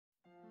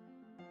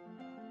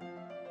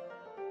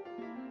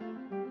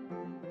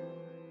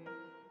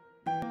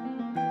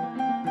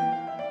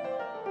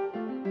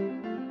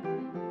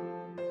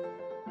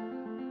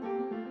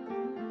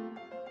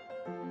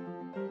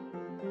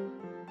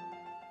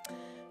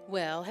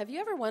Well, have you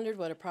ever wondered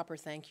what a proper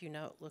thank you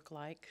note looked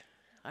like?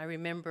 I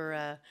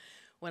remember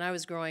when I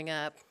was growing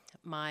up,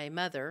 my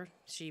mother,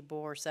 she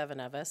bore 7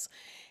 of us,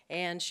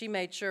 and she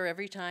made sure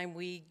every time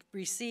we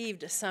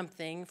received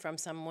something from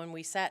someone,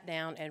 we sat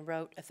down and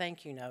wrote a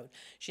thank you note.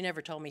 She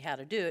never told me how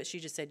to do it. She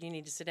just said, you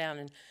need to sit down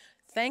and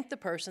thank the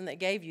person that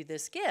gave you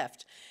this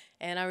gift.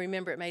 And I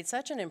remember it made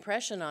such an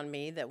impression on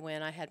me that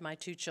when I had my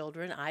 2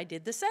 children, I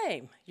did the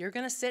same. You're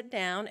going to sit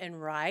down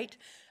and write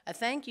a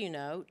thank you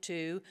note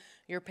to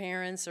your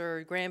parents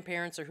or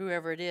grandparents or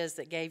whoever it is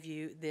that gave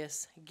you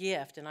this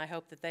gift. And I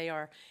hope that they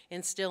are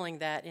instilling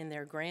that in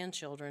their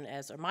grandchildren,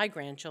 or my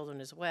grandchildren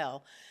as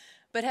well.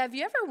 But have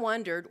you ever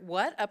wondered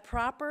what a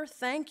proper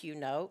thank you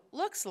note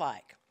looks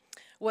like?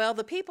 Well,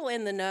 the people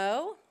in the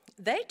know,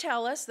 they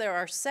tell us there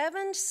are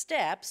 7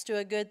 steps to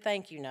a good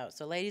thank you note.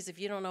 So ladies, if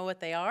you don't know what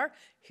they are,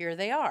 here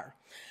they are.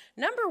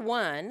 Number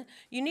 1,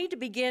 you need to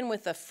begin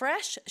with a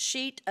fresh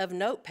sheet of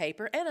note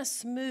paper and a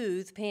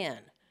smooth pen.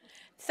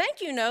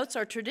 Thank you notes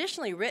are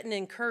traditionally written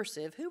in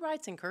cursive. Who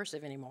writes in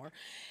cursive anymore?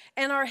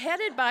 And are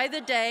headed by the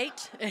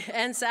date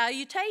and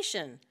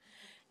salutation.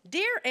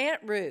 Dear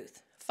Aunt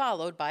Ruth,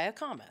 followed by a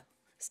comma.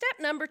 Step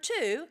number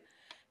 2,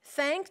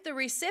 thank the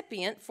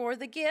recipient for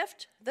the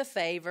gift, the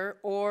favor,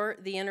 or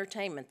the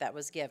entertainment that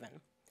was given.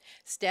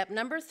 Step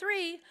number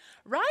 3,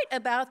 write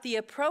about the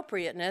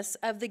appropriateness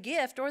of the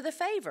gift or the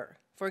favor.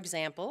 For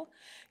example,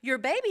 your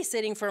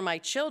babysitting for my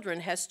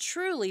children has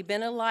truly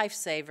been a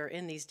lifesaver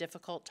in these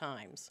difficult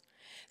times.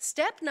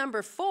 Step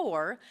number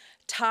 4,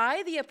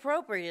 tie the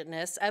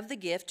appropriateness of the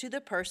gift to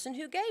the person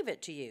who gave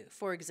it to you.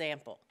 For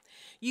example,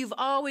 you've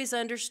always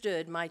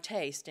understood my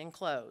taste in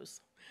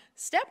clothes.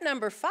 Step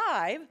number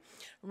 5,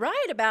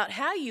 write about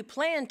how you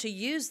plan to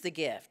use the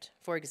gift.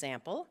 For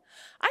example,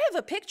 I have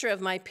a picture of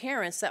my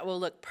parents that will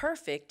look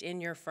perfect in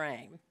your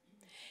frame.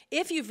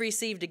 If you've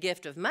received a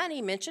gift of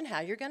money, mention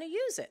how you're going to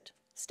use it.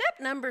 Step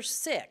number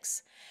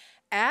 6,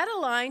 add a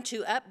line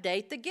to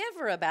update the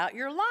giver about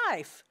your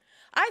life.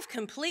 I've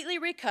completely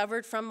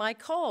recovered from my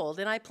cold,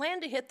 and I plan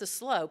to hit the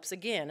slopes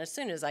again as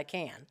soon as I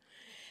can.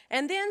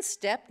 And then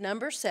step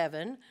number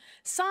 7,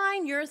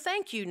 sign your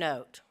thank you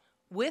note.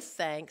 With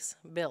thanks,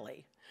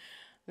 Billy.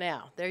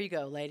 Now, there you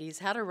go, ladies,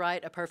 how to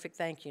write a perfect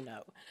thank you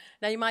note.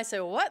 Now, you might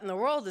say, well, what in the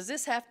world does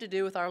this have to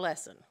do with our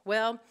lesson?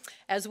 Well,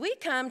 as we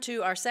come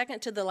to our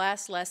second to the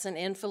last lesson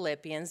in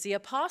Philippians, the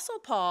Apostle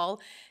Paul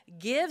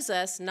gives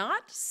us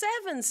not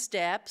 7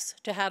 steps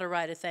to how to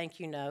write a thank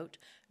you note,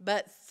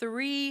 but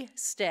 3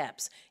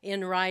 steps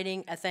in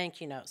writing a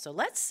thank you note. So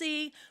let's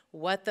see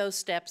what those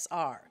steps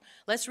are.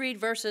 Let's read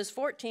verses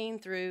 14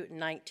 through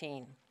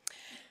 19.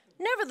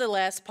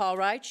 Nevertheless, Paul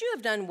writes, you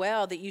have done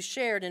well that you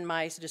shared in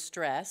my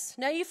distress.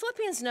 Now you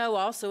Philippians know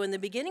also in the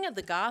beginning of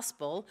the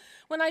gospel,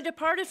 when I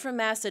departed from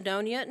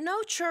Macedonia,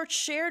 no church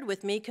shared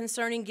with me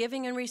concerning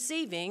giving and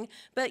receiving,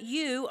 but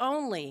you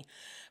only.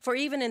 For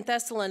even in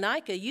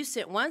Thessalonica you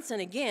sent once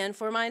and again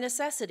for my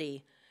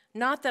necessity.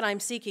 Not that I'm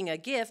seeking a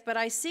gift, but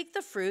I seek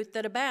the fruit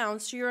that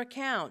abounds to your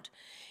account.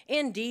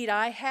 Indeed,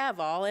 I have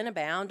all and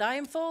abound. I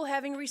am full,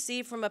 having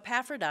received from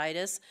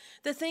Epaphroditus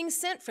the things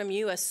sent from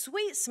you, a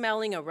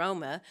sweet-smelling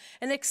aroma,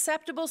 an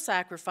acceptable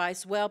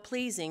sacrifice,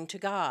 well-pleasing to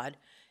God.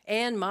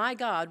 And my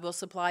God will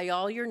supply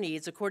all your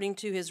needs according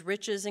to his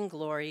riches and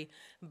glory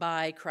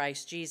by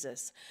Christ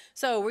Jesus.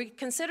 So we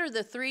consider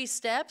the 3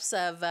 steps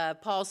of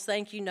Paul's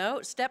thank you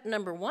note. Step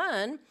number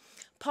 1,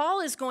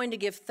 Paul is going to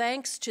give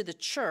thanks to the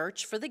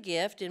church for the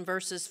gift in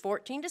verses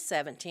 14 to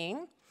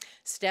 17.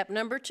 Step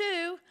number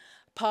 2,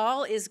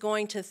 Paul is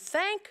going to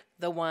thank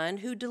the one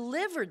who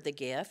delivered the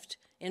gift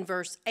in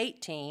verse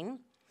 18.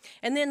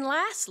 And then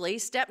lastly,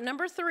 step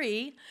number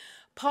 3,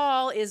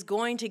 Paul is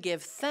going to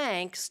give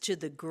thanks to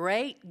the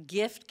great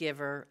gift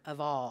giver of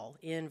all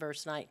in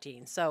verse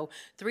 19. So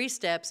 3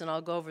 steps, and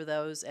I'll go over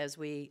those as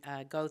we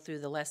go through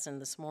the lesson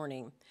this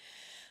morning.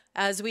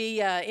 As we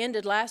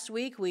ended last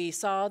week, we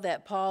saw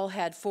that Paul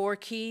had 4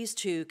 keys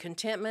to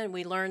contentment.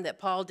 We learned that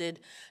Paul did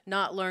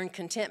not learn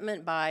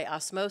contentment by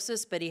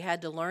osmosis, but he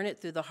had to learn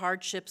it through the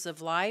hardships of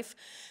life.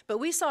 But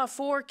we saw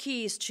 4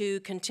 keys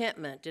to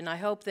contentment, and I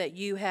hope that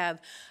you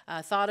have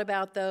thought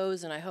about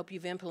those, and I hope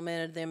you've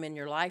implemented them in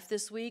your life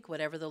this week,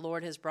 whatever the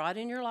Lord has brought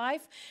in your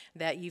life,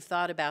 that you've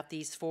thought about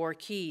these 4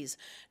 keys.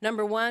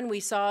 Number 1, we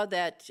saw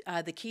that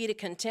the key to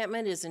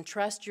contentment is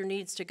entrust your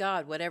needs to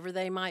God, whatever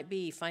they might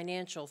be,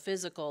 financial,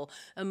 physical,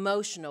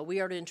 emotional. We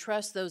are to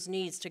entrust those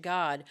needs to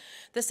God.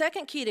 The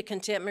second key to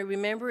contentment,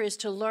 remember, is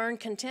to learn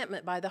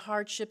contentment by the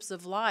hardships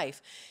of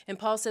life. And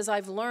Paul says,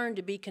 I've learned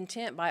to be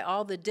content by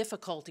all the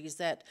difficulties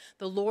that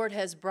the Lord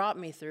has brought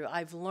me through.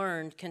 I've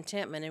learned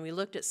contentment. And we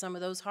looked at some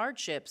of those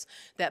hardships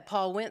that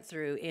Paul went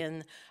through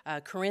in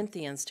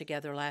Corinthians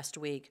together last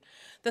week.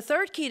 The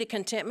third key to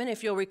contentment,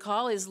 if you'll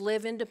recall, is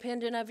live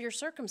independent of your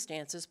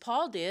circumstances.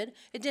 Paul did.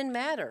 It didn't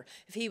matter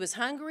if he was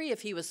hungry,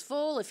 if he was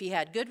full, if he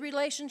had good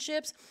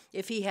relationships,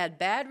 if he had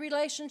bad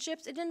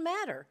relationships, it didn't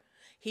matter.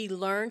 he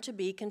learned to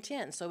be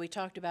content. So we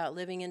talked about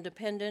living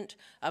independent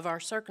of our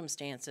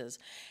circumstances.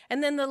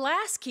 And then the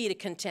last key to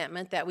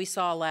contentment that we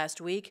saw last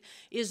week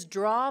is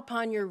draw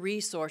upon your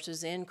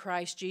resources in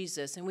Christ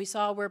Jesus. And we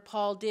saw where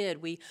Paul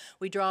did. We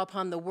draw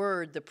upon the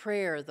Word, the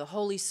prayer, the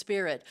Holy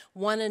Spirit,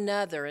 one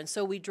another. And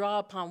so we draw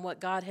upon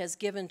what God has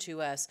given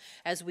to us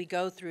as we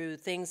go through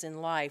things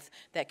in life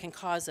that can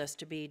cause us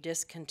to be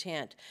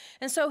discontent.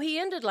 And so he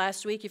ended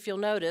last week, if you'll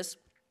notice,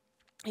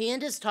 he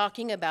ended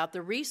talking about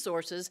the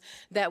resources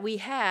that we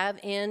have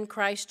in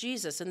Christ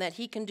Jesus and that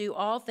he can do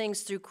all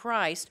things through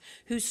Christ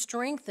who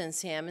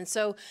strengthens him. And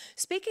so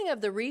speaking of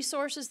the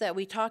resources that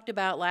we talked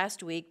about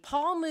last week,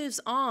 Paul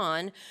moves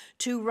on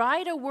to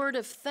write a word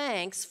of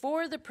thanks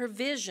for the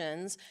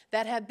provisions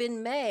that have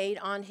been made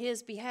on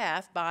his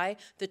behalf by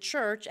the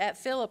church at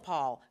Philippi.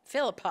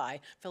 I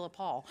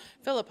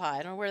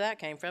don't know where that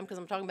came from because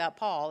I'm talking about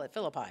Paul at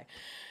Philippi.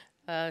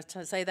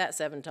 To say that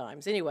 7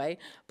 times. Anyway,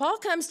 Paul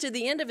comes to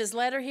the end of his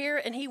letter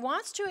here, and he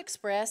wants to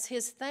express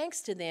his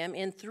thanks to them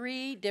in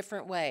 3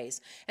 different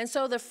ways. And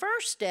so the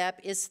first step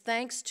is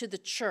thanks to the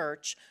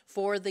church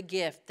for the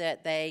gift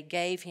that they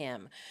gave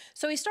him.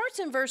 So he starts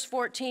in verse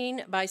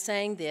 14 by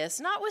saying this,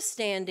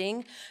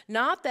 notwithstanding,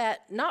 I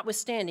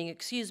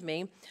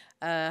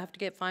have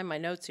to find my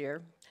notes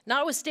here.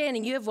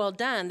 Notwithstanding, you have well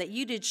done that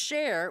you did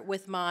share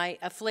with my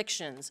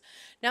afflictions.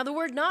 Now, the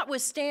word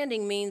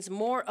notwithstanding means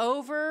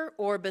moreover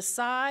or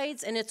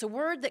besides, and it's a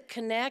word that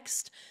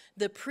connects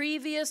the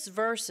previous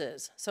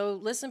verses. So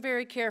listen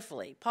very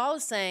carefully. Paul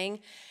is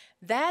saying,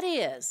 that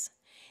is,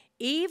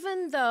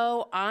 even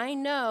though I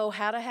know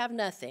how to have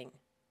nothing,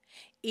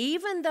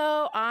 even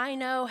though I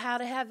know how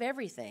to have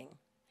everything,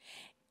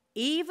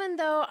 even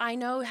though I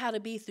know how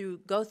to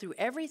go through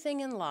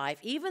everything in life,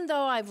 even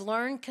though I've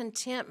learned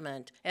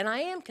contentment, and I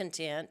am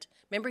content,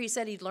 remember he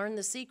said he'd learned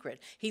the secret.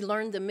 He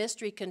learned the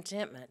mystery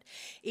contentment.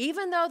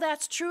 Even though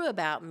that's true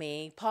about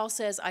me, Paul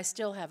says, I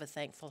still have a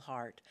thankful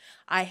heart.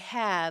 I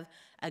have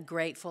a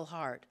grateful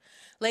heart.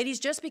 Ladies,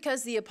 just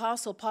because the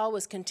Apostle Paul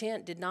was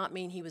content did not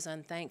mean he was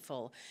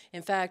unthankful.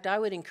 In fact, I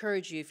would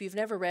encourage you, if you've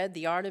never read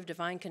The Art of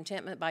Divine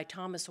Contentment by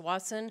Thomas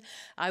Watson,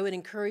 I would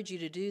encourage you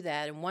to do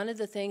that. And one of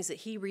the things that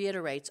he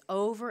reiterates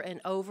over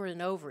and over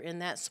and over in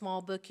that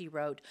small book he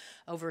wrote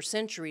over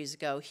centuries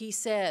ago, he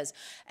says,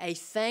 a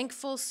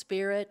thankful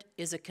spirit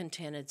is a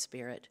contented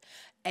spirit.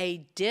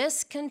 A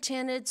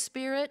discontented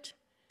spirit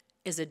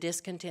is a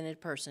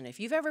discontented person. If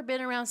you've ever been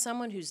around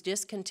someone who's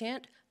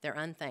discontent, they're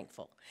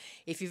unthankful.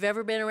 If you've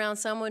ever been around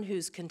someone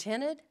who's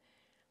contented,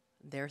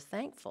 they're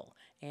thankful.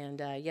 And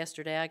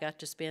yesterday I got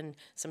to spend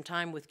some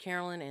time with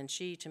Carolyn, and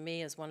she, to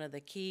me, is one of the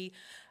key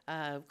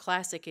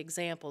classic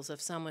examples of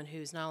someone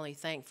who's not only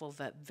thankful,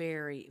 but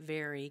very,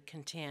 very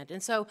content.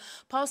 And so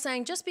Paul's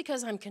saying, just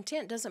because I'm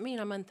content doesn't mean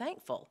I'm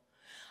unthankful.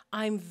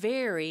 I'm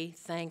very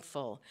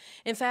thankful.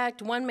 In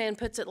fact, one man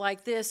puts it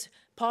like this.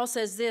 Paul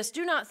says this,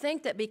 do not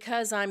think that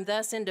because I'm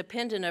thus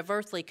independent of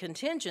earthly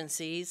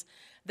contingencies,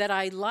 that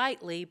I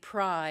lightly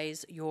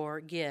prize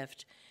your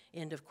gift,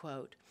 end of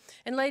quote.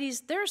 And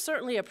ladies, there's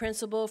certainly a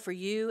principle for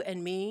you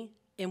and me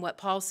in what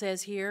Paul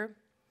says here.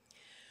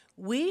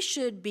 We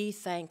should be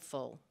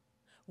thankful.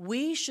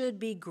 We should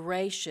be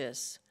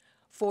gracious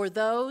for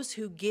those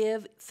who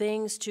give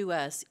things to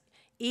us,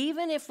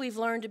 even if we've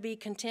learned to be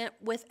content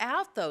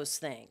without those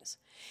things,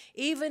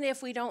 even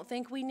if we don't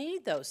think we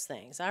need those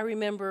things. I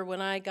remember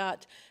when I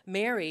got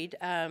married,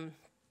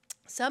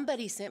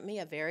 somebody sent me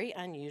a very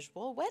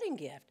unusual wedding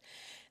gift.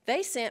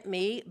 They sent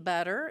me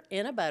butter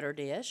in a butter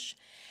dish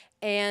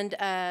and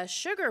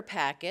sugar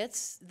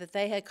packets that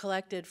they had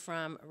collected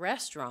from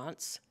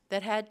restaurants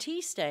that had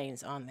tea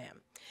stains on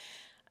them.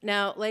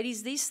 Now,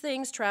 ladies, these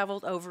things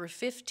traveled over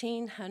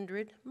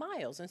 1,500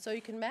 miles, and so you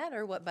can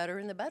matter what butter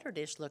in the butter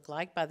dish looked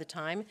like by the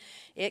time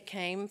it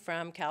came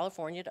from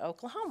California to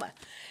Oklahoma.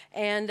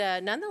 And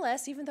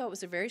nonetheless, even though it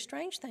was a very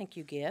strange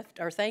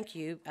or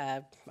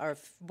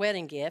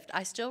wedding gift,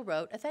 I still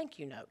wrote a thank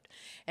you note.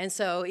 And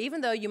so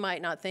even though you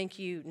might not think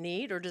you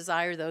need or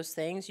desire those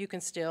things, you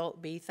can still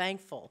be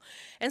thankful.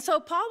 And so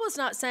Paul was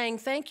not saying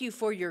thank you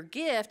for your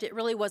gift. It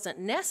really wasn't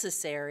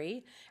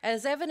necessary,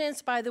 as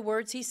evidenced by the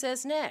words he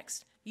says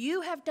next.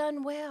 You have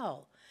done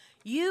well.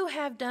 You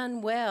have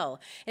done well.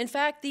 In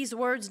fact, these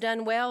words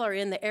done well are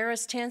in the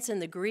aorist tense in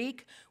the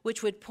Greek,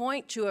 which would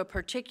point to a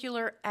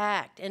particular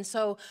act. And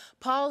so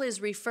Paul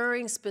is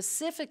referring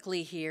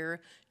specifically here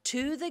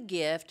to the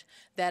gift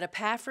that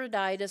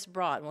Epaphroditus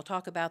brought. And we'll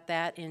talk about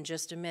that in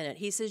just a minute.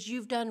 He says,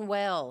 you've done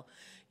well.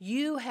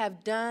 You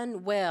have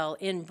done well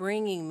in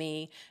bringing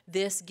me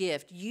this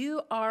gift.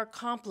 You are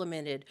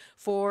complimented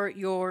for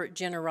your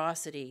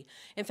generosity.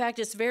 In fact,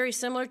 it's very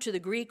similar to the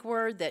Greek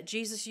word that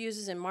Jesus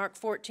uses in Mark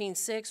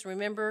 14:6.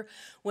 Remember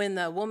when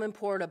the woman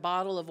poured a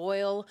bottle of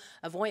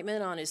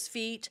ointment on his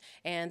feet,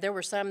 and there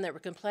were some that were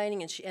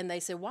complaining, and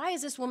they said, why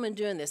is this woman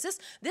doing this?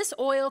 This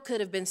oil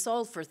could have been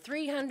sold for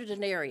 300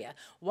 denarii.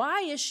 Why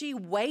is she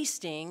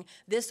wasting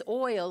this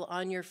oil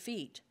on your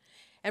feet?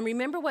 And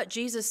remember what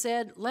Jesus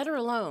said? Let her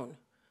alone.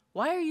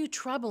 Why are you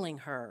troubling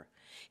her?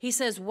 He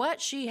says, what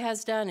she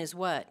has done is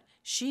what?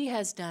 She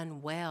has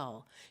done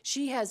well.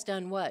 She has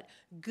done what?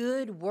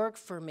 Good work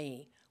for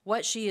me.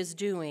 What she is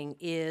doing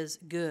is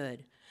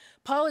good.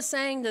 Paul is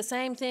saying the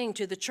same thing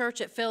to the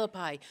church at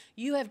Philippi.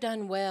 You have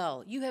done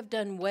well. You have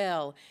done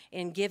well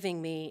in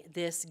giving me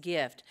this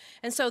gift.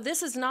 And so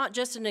this is not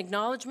just an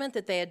acknowledgement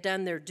that they had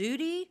done their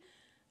duty,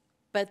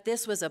 but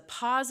this was a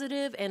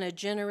positive and a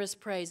generous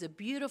praise, a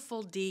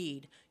beautiful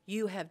deed.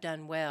 You have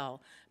done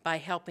well by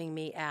helping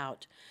me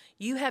out.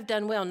 You have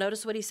done well.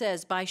 Notice what he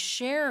says, by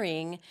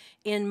sharing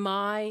in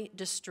my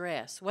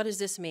distress. What does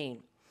this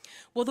mean?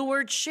 Well, the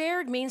word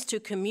shared means to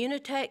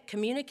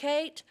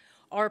communicate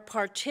or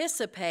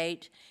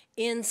participate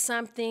in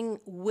something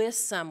with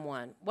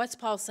someone. What's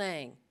Paul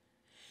saying?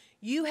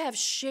 You have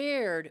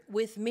shared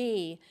with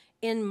me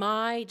in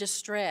my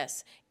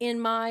distress, in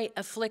my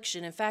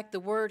affliction. In fact,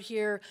 the word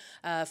here,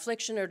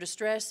 affliction or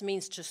distress,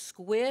 means to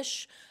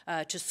squish,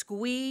 to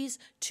squeeze,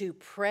 to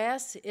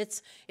press.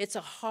 It's a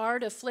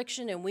hard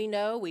affliction, and we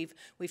know, we've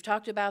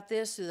talked about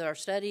this through our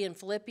study in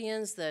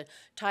Philippians, the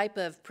type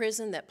of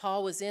prison that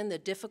Paul was in, the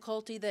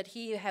difficulty that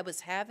he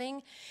was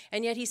having.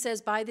 And yet he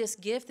says, by this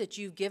gift that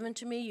you've given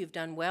to me, you've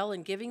done well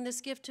in giving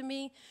this gift to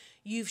me,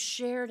 you've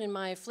shared in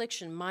my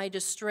affliction, my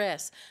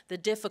distress, the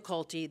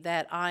difficulty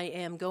that I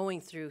am going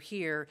through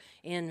here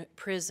in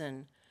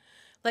prison.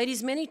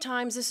 Ladies, many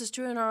times this is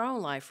true in our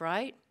own life,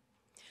 right?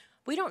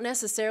 We don't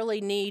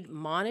necessarily need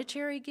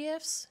monetary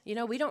gifts. You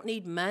know, we don't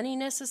need money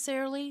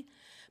necessarily,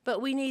 but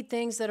we need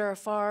things that are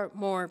far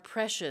more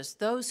precious,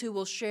 those who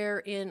will share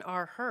in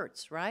our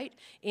hurts, right?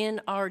 In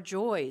our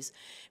joys.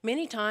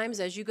 Many times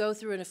as you go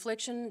through an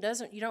affliction,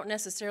 you don't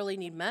necessarily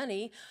need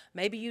money.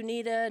 Maybe you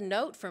need a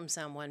note from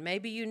someone.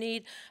 Maybe you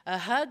need a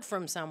hug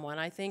from someone.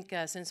 I think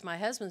since my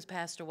husband's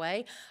passed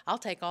away, I'll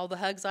take all the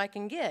hugs I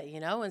can get, you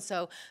know, and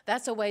so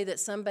that's a way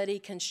that somebody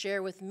can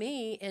share with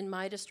me in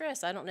my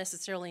distress. I don't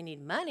necessarily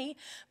need money,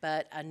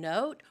 but a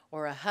note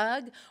or a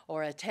hug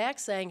or a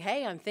text saying,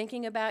 hey, I'm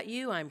thinking about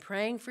you, I'm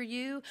praying for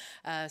you,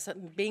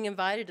 being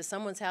invited to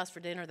someone's house for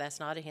dinner. That's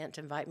not a hint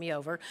to invite me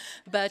over,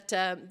 but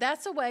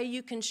that's a way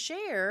you can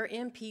share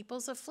in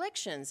people's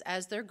afflictions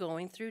as they're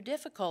going through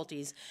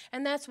difficulties.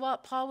 And that's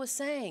what Paul was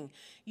saying.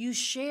 You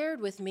shared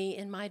with me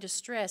in my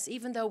distress,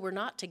 even though we're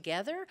not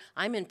together.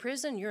 I'm in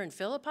prison, you're in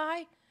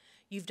Philippi.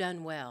 You've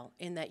done well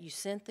in that you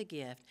sent the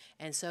gift,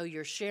 and so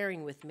you're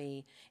sharing with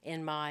me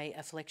in my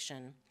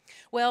affliction.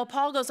 Well,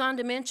 Paul goes on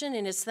to mention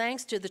in his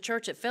thanks to the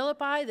church at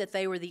Philippi that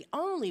they were the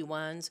only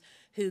ones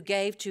who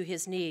gave to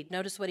his need.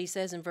 Notice what he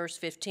says in verse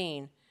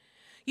 15.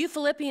 You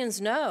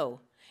Philippians know,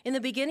 in the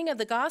beginning of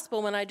the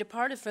gospel, when I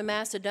departed from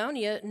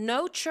Macedonia,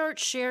 no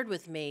church shared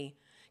with me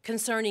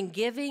concerning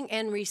giving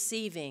and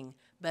receiving,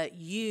 but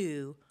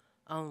you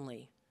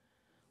only.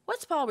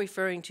 What's Paul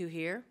referring to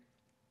here?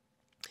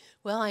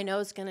 Well, I know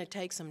it's going to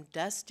take some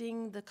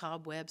dusting the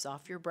cobwebs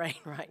off your brain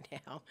right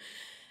now.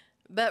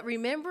 But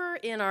remember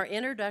in our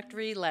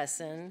introductory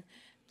lesson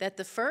that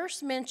the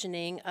first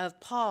mentioning of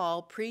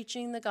Paul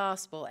preaching the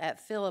gospel at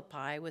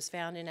Philippi was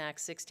found in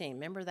Acts 16.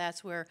 Remember,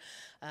 that's where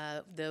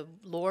the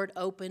Lord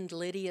opened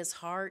Lydia's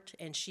heart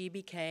and she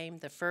became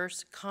the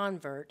first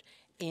convert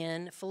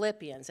in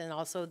Philippians. And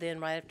also then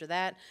right after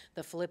that,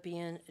 the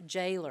Philippian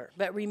jailer.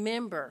 But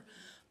remember,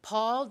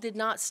 Paul did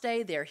not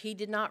stay there. He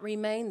did not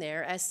remain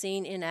there as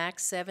seen in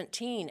Acts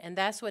 17. And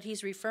that's what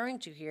he's referring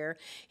to here.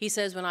 He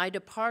says, when I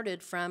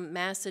departed from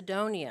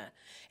Macedonia.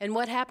 And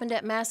what happened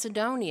at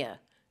Macedonia?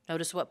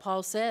 Notice what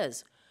Paul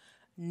says.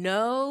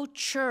 No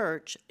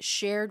church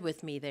shared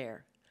with me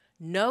there.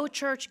 No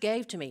church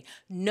gave to me.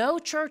 No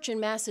church in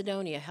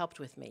Macedonia helped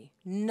with me.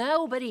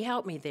 Nobody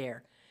helped me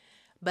there.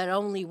 But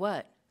only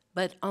what?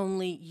 But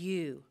only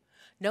you.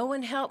 No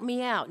one helped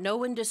me out. No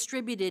one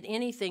distributed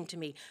anything to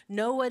me.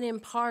 No one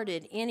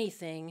imparted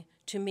anything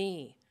to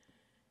me.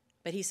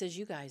 But he says,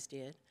 you guys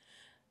did.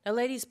 Now,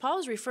 ladies,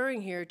 Paul's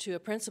referring here to a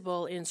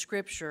principle in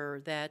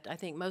Scripture that I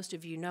think most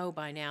of you know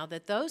by now,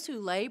 that those who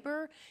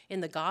labor in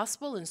the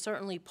gospel, and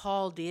certainly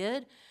Paul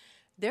did,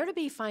 they're to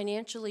be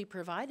financially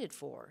provided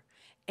for.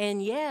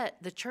 And yet,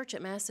 the church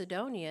at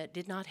Macedonia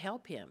did not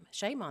help him.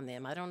 Shame on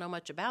them. I don't know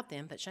much about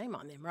them, but shame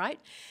on them, right?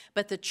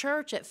 But the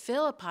church at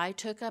Philippi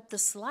took up the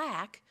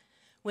slack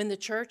when the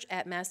church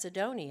at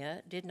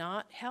Macedonia did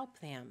not help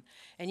them.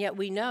 And yet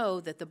we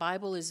know that the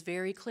Bible is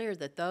very clear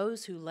that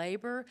those who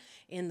labor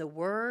in the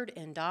word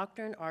and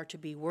doctrine are to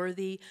be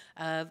worthy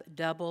of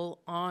double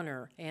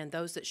honor. And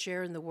those that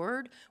share in the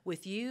word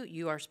with you,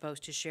 you are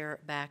supposed to share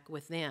it back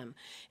with them.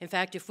 In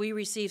fact, if we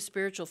receive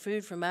spiritual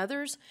food from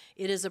others,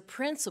 it is a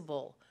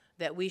principle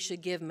that we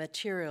should give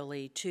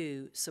materially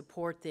to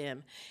support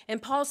them.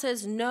 And Paul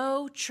says,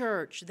 no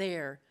church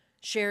there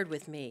shared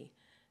with me,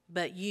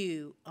 but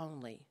you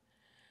only.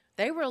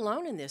 They were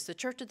alone in this. The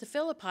church at the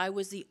Philippi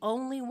was the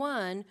only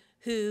one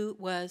who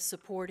was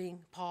supporting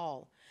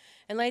Paul.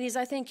 And ladies,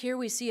 I think here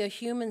we see a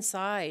human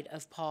side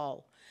of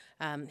Paul.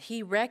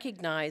 He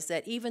recognized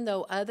that even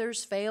though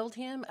others failed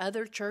him,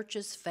 other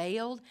churches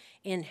failed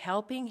in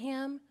helping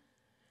him,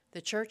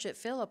 The church at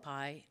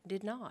Philippi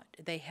did not.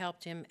 They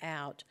helped him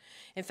out.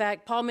 In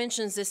fact, Paul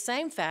mentions this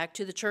same fact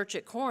to the church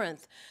at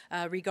Corinth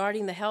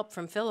regarding the help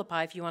from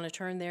Philippi. If you want to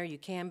turn there, you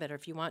can, but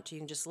if you want to,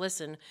 you can just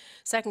listen.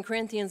 2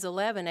 Corinthians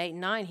 11, 8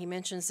 and 9, he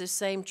mentions this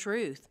same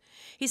truth.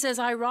 He says,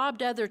 I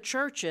robbed other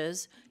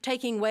churches,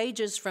 taking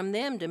wages from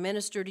them to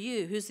minister to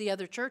you. Who's the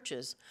other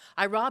churches?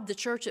 I robbed the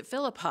church at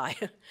Philippi.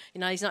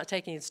 He's not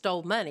taking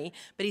stole money,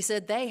 but he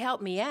said, they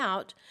helped me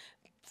out.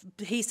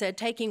 He said,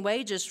 taking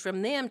wages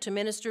from them to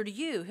minister to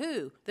you.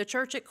 Who? The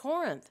church at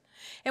Corinth.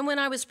 And when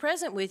I was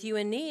present with you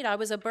in need, I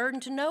was a burden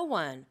to no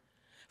one.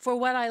 For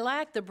what I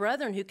lacked, the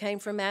brethren who came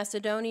from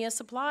Macedonia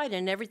supplied,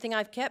 and everything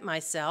I've kept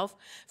myself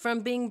from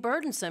being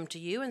burdensome to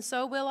you, and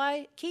so will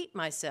I keep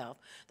myself.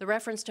 The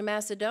reference to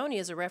Macedonia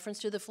is a reference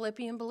to the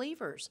Philippian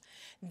believers.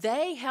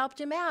 They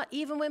helped him out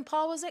even when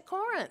Paul was at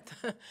Corinth.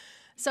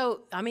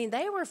 So,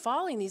 they were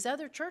falling. These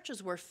other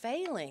churches were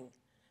failing.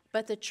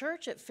 But the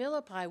church at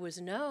Philippi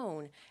was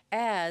known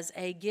as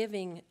a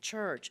giving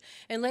church.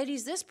 And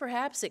ladies, this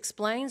perhaps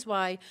explains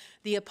why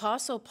the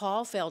Apostle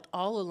Paul felt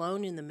all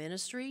alone in the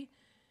ministry,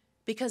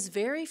 because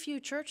very few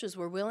churches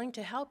were willing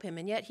to help him,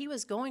 and yet he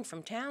was going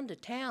from town to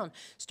town,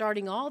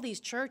 starting all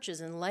these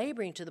churches and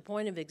laboring to the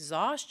point of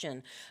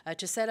exhaustion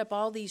to set up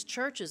all these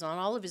churches on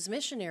all of his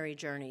missionary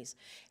journeys.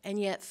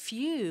 And yet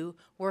few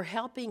were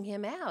helping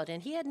him out,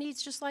 and he had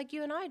needs just like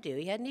you and I do.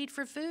 He had need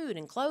for food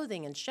and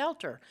clothing and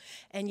shelter,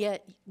 and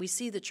yet we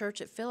see the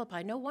church at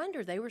Philippi. No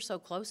wonder they were so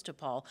close to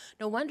Paul.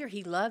 No wonder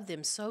he loved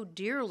them so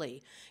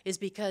dearly, is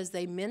because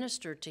they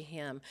ministered to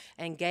him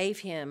and gave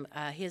him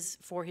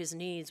for his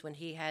needs when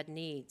he had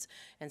needs.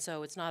 And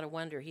so it's not a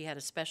wonder he had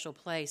a special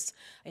place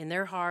in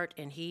their heart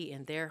and he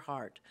in their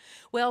heart.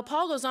 Well,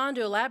 Paul goes on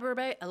to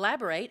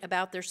elaborate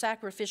about their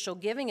sacrificial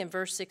giving in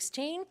verse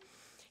 16.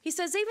 He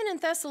says, even in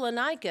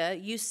Thessalonica,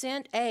 you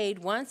sent aid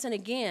once and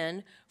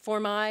again for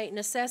my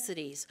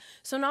necessities.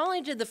 So not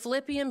only did the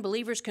Philippian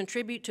believers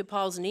contribute to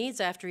Paul's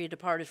needs after he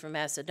departed from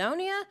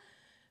Macedonia,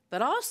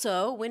 but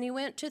also when he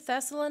went to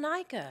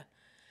Thessalonica.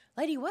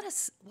 Lady, what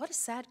a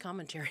sad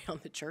commentary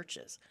on the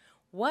churches.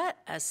 What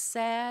a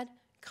sad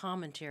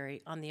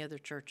commentary on the other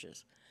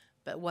churches.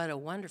 But what a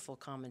wonderful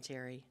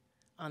commentary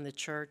on the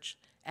church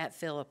at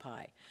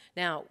Philippi.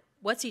 Now,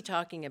 what's he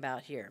talking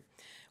about here?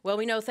 Well,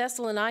 we know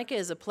Thessalonica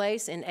is a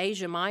place in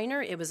Asia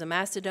Minor. It was a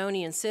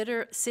Macedonian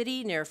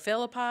city near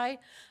Philippi,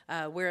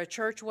 where a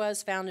church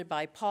was founded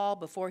by Paul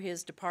before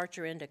his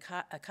departure into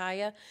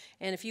Achaia.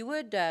 And if you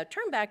would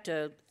turn back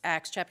to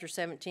Acts chapter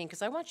 17,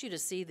 because I want you to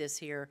see this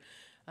here.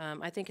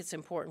 I think it's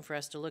important for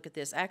us to look at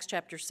this. Acts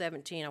chapter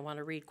 17, I want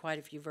to read quite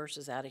a few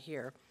verses out of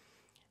here.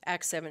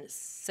 Acts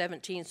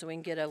 17, so we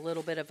can get a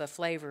little bit of a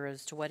flavor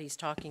as to what he's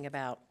talking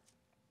about.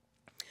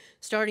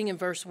 Starting in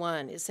verse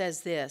 1, it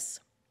says this.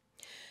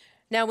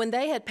 Now, when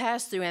they had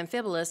passed through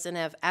Amphipolis and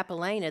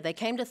Apollonia, they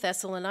came to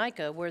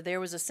Thessalonica, where there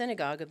was a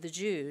synagogue of the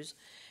Jews.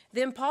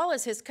 Then Paul,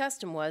 as his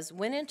custom was,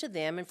 went into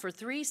them and for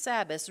 3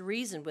 Sabbaths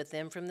reasoned with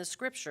them from the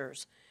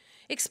Scriptures,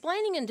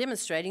 explaining and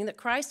demonstrating that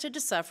Christ had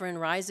to suffer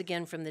and rise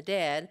again from the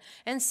dead,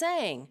 and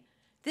saying,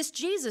 this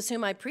Jesus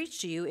whom I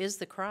preach to you is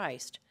the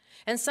Christ.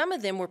 And some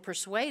of them were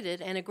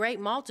persuaded, and a great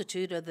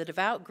multitude of the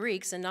devout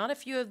Greeks and not a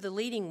few of the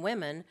leading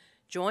women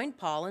joined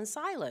Paul and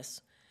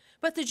Silas.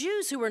 But the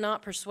Jews who were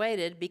not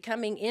persuaded,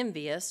 becoming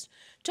envious,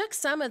 took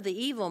some of the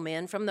evil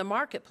men from the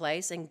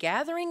marketplace, and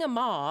gathering a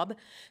mob,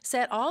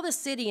 set all the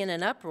city in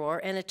an uproar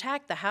and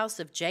attacked the house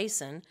of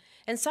Jason,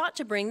 and sought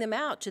to bring them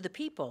out to the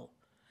people.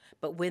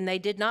 But when they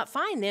did not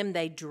find them,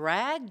 they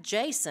dragged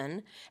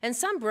Jason and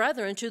some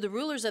brethren to the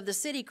rulers of the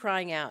city,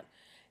 crying out,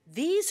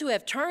 these who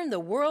have turned the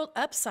world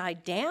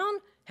upside down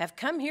have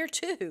come here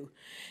too.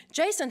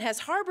 Jason has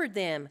harbored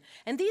them,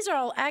 and these are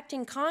all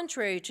acting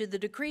contrary to the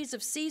decrees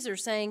of Caesar,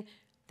 saying,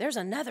 there's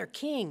another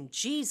king,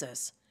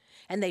 Jesus.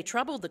 And they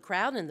troubled the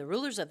crowd and the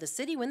rulers of the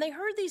city when they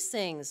heard these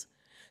things.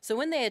 So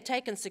when they had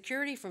taken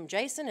security from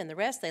Jason and the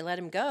rest, they let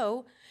him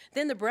go.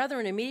 Then the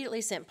brethren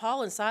immediately sent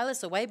Paul and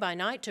Silas away by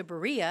night to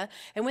Berea,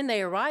 and when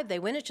they arrived, they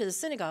went into the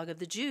synagogue of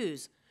the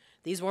Jews.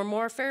 These were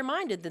more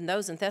fair-minded than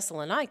those in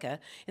Thessalonica,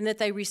 in that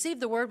they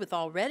received the word with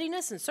all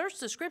readiness and searched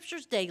the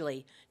Scriptures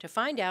daily to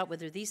find out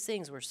whether these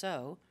things were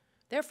so.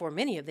 Therefore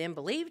many of them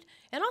believed,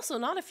 and also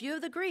not a few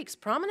of the Greeks,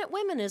 prominent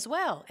women as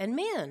well, and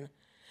men.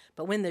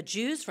 But when the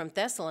Jews from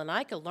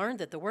Thessalonica learned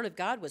that the word of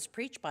God was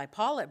preached by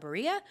Paul at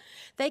Berea,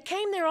 they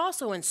came there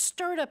also and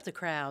stirred up the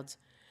crowds.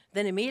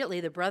 Then immediately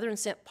the brethren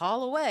sent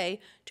Paul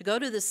away to go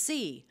to the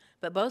sea,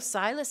 but both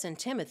Silas and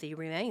Timothy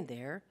remained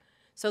there.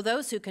 So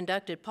those who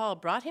conducted Paul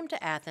brought him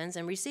to Athens,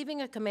 and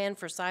receiving a command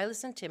for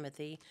Silas and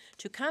Timothy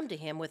to come to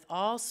him with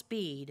all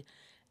speed,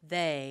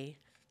 they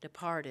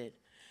departed.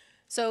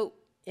 So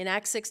in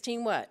Acts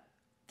 16, what?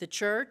 The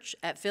church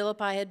at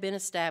Philippi had been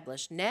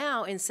established.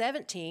 Now in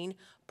 17,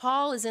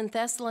 Paul is in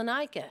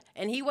Thessalonica,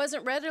 and he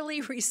wasn't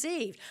readily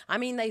received.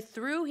 They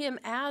threw him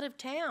out of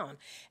town.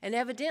 And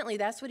evidently,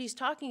 that's what he's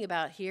talking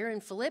about here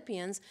in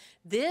Philippians.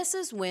 This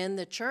is when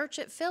the church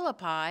at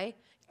Philippi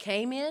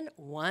came in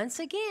once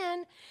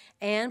again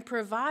and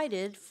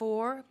provided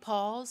for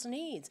Paul's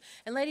needs.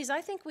 And ladies,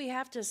 I think we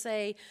have to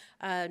say,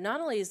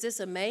 not only is this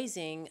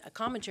amazing, a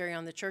commentary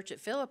on the church at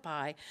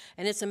Philippi,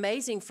 and it's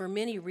amazing for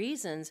many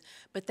reasons,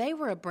 but they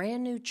were a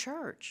brand new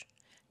church.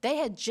 They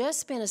had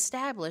just been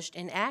established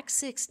in Acts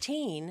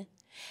 16,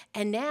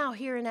 and now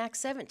here in Acts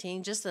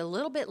 17, just a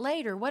little bit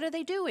later, what are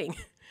they doing?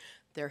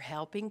 They're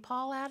helping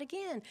Paul out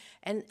again.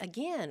 And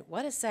again,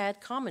 what a sad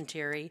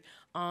commentary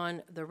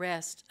on the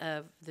rest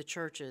of the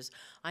churches.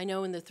 I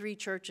know in the 3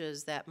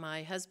 churches that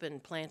my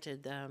husband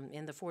planted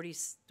in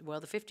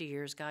the 50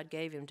 years God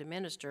gave him to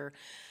minister,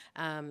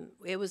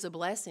 it was a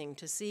blessing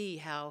to see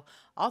how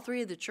all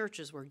 3 of the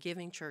churches were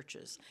giving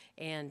churches.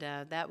 And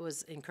that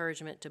was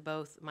encouragement to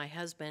both my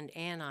husband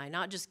and I,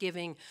 not just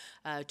giving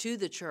to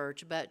the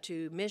church, but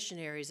to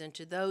missionaries and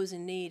to those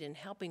in need and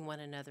helping one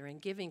another and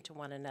giving to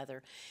one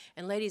another.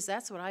 And ladies,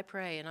 that's what I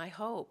pray and I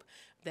hope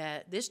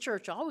that this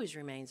church always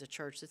remains a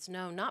church that's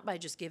known not by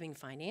just giving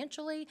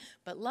financially,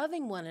 but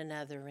loving one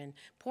another and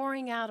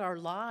pouring out our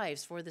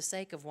lives for the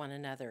sake of one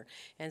another.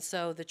 And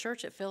so the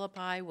church at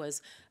Philippi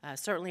was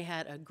certainly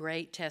had a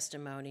great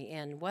testimony,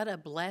 and what a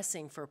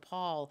blessing for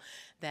Paul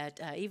that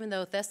even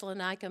though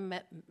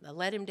Thessalonica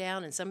let him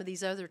down and some of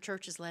these other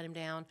churches let him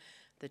down,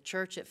 the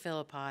church at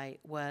Philippi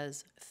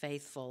was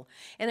faithful.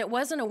 And it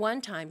wasn't a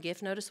one-time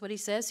gift. Notice what he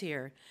says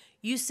here.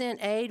 You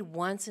sent aid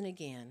once and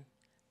again.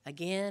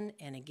 Again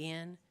and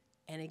again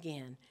and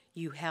again,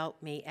 you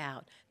helped me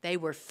out. They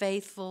were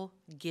faithful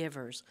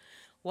givers.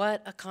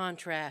 What a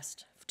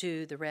contrast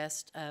to the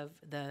rest of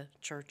the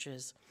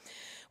churches.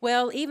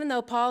 Well, even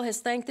though Paul has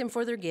thanked them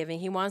for their giving,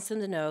 he wants them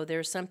to know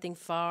there's something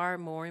far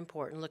more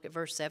important. Look at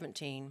verse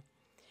 17.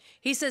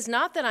 He says,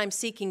 not that I'm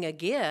seeking a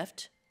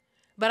gift,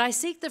 but I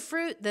seek the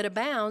fruit that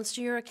abounds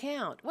to your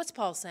account. What's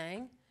Paul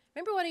saying?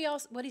 Remember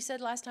what he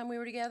said last time we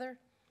were together?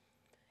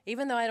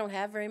 Even though I don't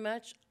have very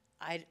much,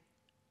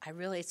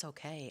 it's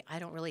okay. I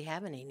don't really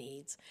have any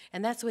needs.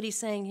 And that's what he's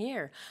saying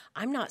here.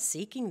 I'm not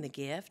seeking the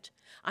gift.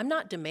 I'm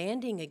not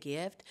demanding a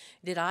gift.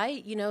 Did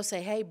I,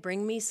 say, hey,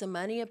 bring me some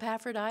money,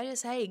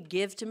 Epaphroditus? Hey,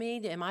 give to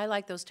me. Am I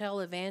like those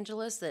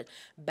televangelists that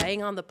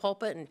bang on the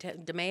pulpit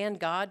and demand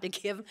God to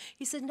give?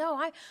 He said,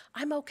 no,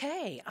 I'm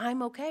okay.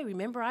 I'm okay.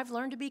 Remember, I've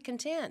learned to be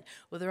content.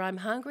 Whether I'm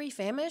hungry,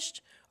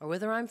 famished, or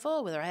whether I'm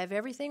full, whether I have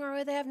everything or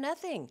whether I have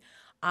nothing,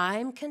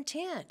 I'm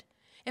content.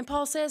 And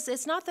Paul says,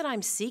 it's not that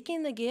I'm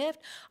seeking the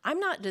gift. I'm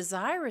not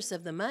desirous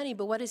of the money,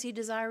 but what is he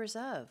desirous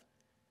of?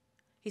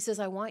 He says,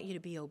 I want you to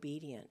be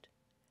obedient.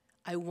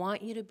 I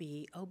want you to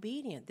be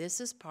obedient.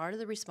 This is part of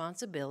the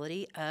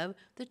responsibility of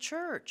the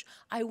church.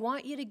 I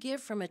want you to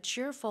give from a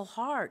cheerful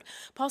heart.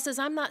 Paul says,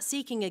 I'm not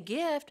seeking a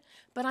gift,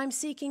 but I'm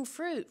seeking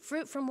fruit.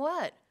 Fruit from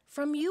what?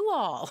 From you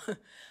all.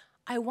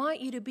 I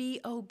want you to be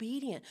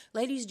obedient.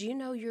 Ladies, do you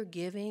know your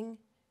giving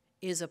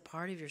is a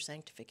part of your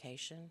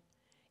sanctification?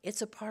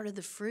 It's a part of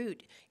the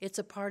fruit. It's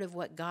a part of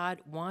what God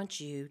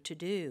wants you to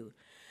do.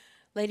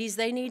 Ladies,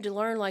 they need to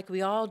learn, like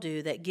we all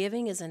do, that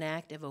giving is an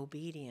act of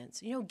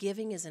obedience.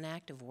 Giving is an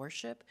act of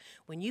worship.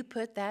 When you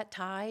put that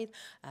tithe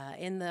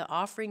in the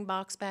offering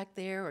box back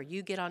there, or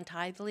you get on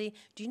Tithely,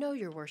 do you know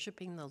you're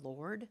worshiping the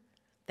Lord?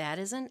 That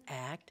is an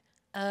act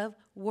of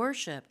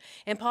worship.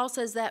 And Paul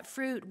says that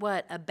fruit,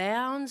 what?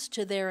 Abounds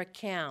to their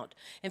account.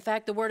 In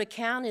fact, the word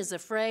account is a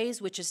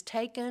phrase which is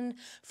taken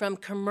from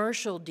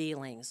commercial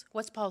dealings.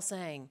 What's Paul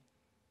saying?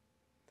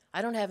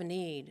 I don't have a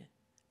need,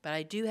 but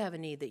I do have a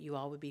need that you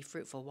all would be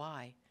fruitful.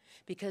 Why?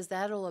 Because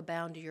that'll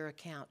abound to your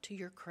account, to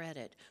your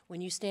credit. When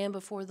you stand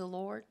before the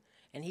Lord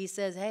and he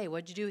says, hey,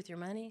 what'd you do with your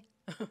money?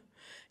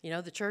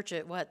 The church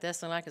at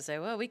Thessalonica say,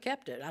 well, we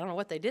kept it. I don't know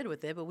what they did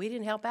with it, but we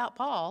didn't help out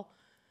Paul.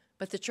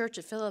 But the church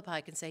at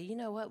Philippi can say, you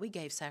know what? We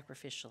gave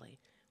sacrificially.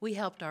 We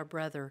helped our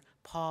brother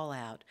Paul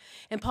out.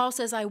 And Paul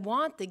says, I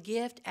want the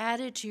gift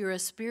added to your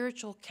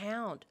spiritual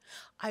count.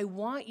 I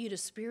want you to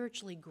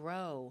spiritually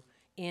grow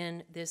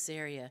in this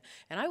area.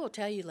 And I will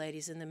tell you,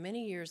 ladies, in the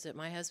many years that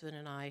my husband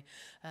and I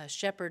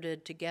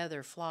shepherded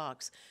together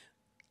flocks,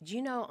 do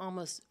you know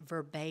almost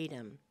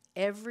verbatim,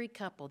 every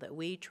couple that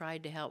we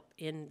tried to help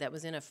that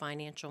was in a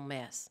financial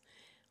mess,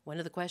 one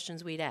of the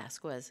questions we'd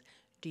ask was,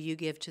 do you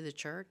give to the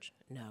church?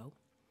 No.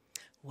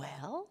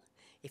 Well,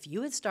 if you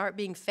would start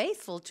being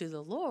faithful to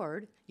the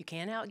Lord, you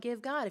can't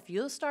outgive God. If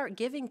you'll start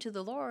giving to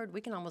the Lord,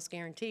 we can almost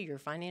guarantee your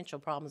financial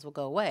problems will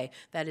go away.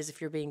 That is, if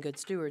you're being good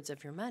stewards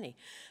of your money.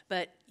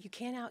 But you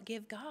can't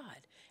outgive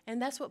God.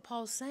 And that's what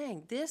Paul's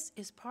saying. This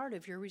is part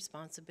of your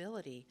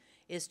responsibility,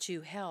 is to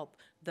help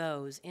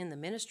those in the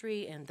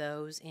ministry and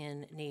those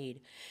in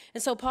need.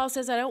 And so Paul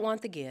says, I don't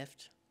want the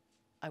gift.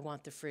 I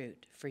want the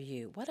fruit for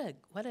you. What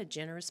a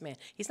generous man.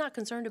 He's not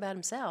concerned about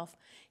himself.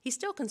 He's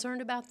still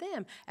concerned about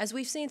them. As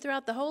we've seen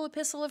throughout the whole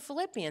epistle of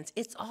Philippians,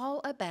 it's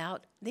all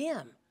about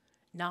them,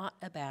 not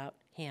about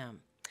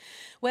him.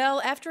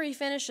 Well, after he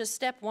finishes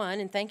step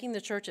 1 in thanking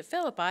the church at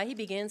Philippi, he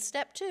begins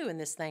step 2 in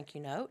this thank you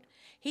note.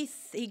 He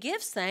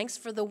gives thanks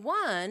for the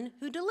one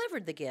who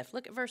delivered the gift.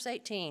 Look at verse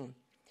 18.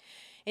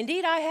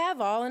 Indeed, I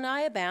have all, and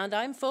I abound.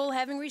 I am full,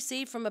 having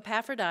received from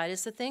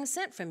Epaphroditus the things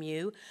sent from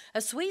you,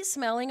 a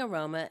sweet-smelling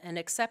aroma, an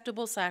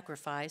acceptable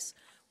sacrifice,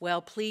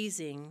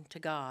 well-pleasing to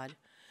God.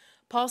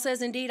 Paul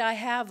says, indeed, I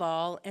have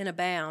all and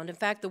abound. In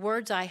fact, the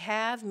words I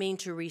have mean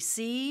to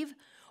receive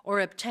or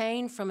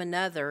obtain from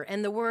another,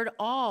 and the word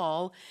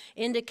all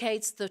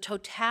indicates the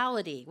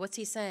totality. What's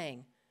he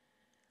saying?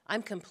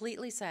 I'm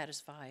completely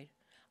satisfied.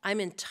 I'm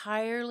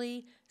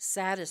entirely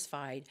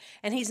satisfied.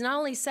 And he's not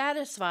only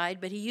satisfied,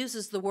 but he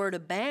uses the word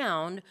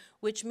abound,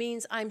 which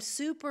means I'm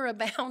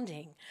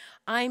superabounding.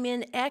 I'm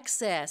in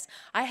excess.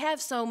 I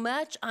have so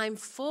much, I'm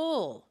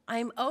full.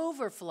 I'm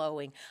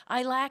overflowing.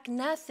 I lack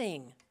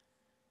nothing.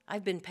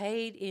 I've been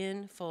paid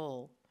in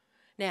full.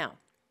 Now,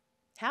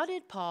 how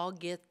did Paul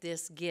get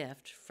this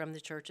gift from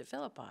the church at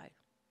Philippi?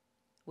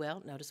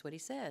 Well, notice what he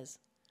says.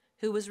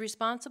 Who was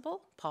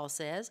responsible? Paul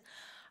says,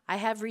 I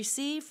have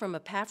received from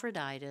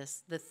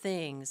Epaphroditus the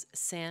things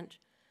sent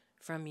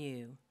from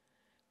you.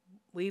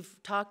 We've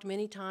talked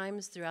many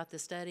times throughout the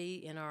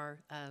study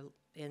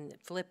in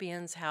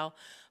Philippians how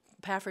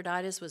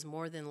Epaphroditus was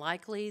more than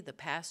likely the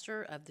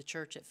pastor of the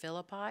church at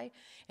Philippi.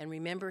 And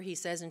remember, he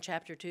says in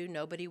chapter 2,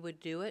 nobody would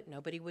do it,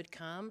 nobody would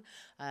come,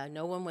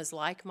 no one was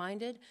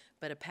like-minded,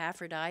 but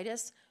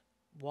Epaphroditus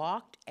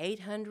walked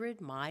 800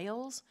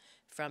 miles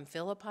from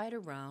Philippi to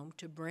Rome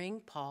to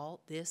bring Paul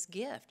this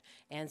gift.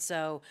 And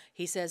so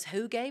he says,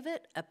 who gave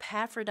it?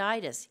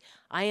 Epaphroditus.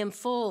 I am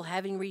full,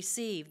 having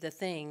received the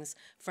things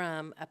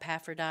from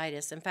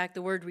Epaphroditus. In fact,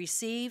 the word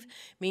receive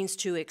means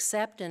to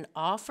accept an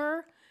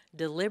offer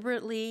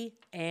deliberately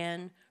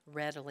and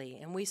readily.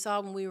 And we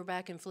saw when we were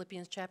back in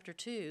Philippians chapter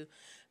 2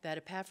 that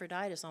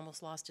Epaphroditus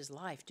almost lost his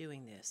life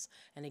doing this.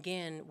 And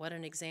again, what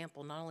an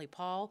example. Not only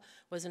Paul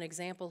was an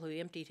example who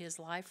emptied his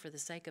life for the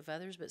sake of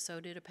others, but so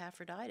did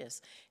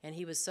Epaphroditus. And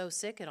he was so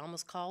sick it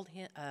almost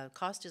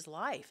cost his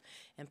life.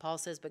 And Paul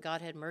says, but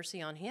God had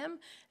mercy on him,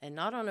 and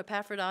not on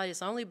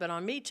Epaphroditus only, but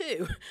on me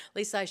too. At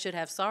least I should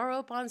have sorrow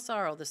upon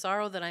sorrow, the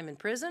sorrow that I'm in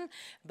prison,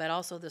 but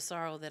also the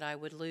sorrow that I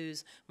would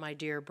lose my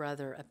dear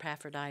brother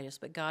Epaphroditus.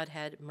 But God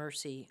had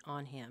mercy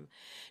on him.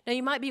 Now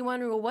you might be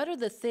wondering, well, what are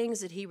the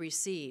things that he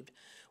received?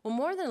 Well,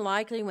 more than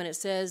likely when it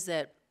says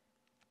that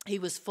he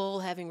was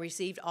full, having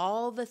received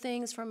all the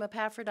things from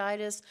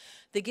Epaphroditus,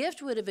 the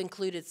gift would have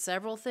included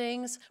several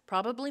things,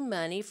 probably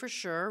money for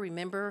sure.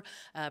 Remember,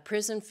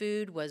 prison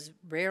food was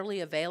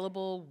rarely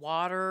available,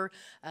 water,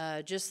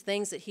 just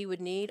things that he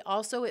would need.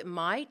 Also, it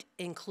might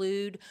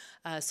include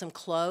some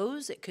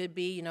clothes. It could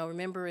be,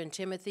 remember in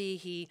Timothy,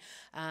 he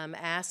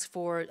asked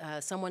for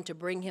someone to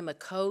bring him a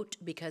coat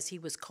because he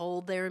was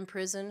cold there in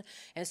prison.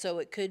 And so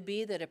it could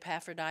be that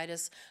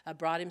Epaphroditus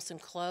brought him some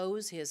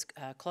clothes. His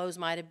clothes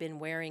might have been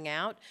wearing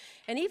out.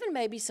 And even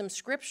maybe some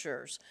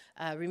scriptures.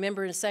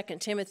 Remember in 2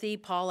 Timothy,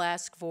 Paul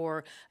asked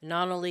for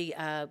not only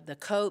the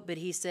coat, but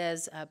he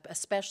says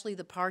especially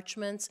the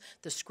parchments,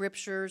 the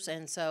scriptures.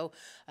 And so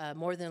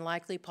more than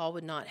likely, Paul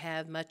would not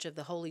have much of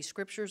the Holy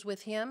Scriptures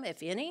with him,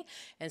 if any.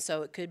 And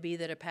so it could be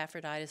that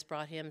Epaphroditus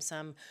brought him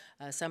some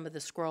of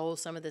the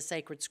scrolls, some of the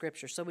sacred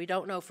scriptures. So we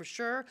don't know for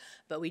sure,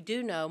 but we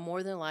do know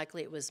more than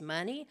likely it was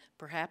money,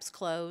 perhaps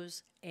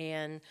clothes,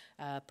 and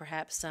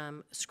perhaps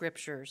some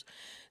scriptures.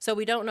 So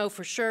we don't know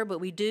for sure, but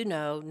we do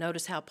know.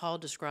 Notice how Paul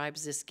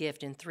describes this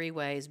gift in 3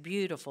 ways.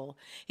 Beautiful.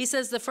 He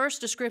says the first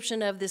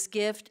description of this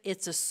gift,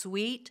 it's a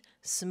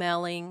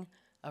sweet-smelling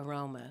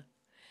aroma.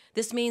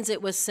 This means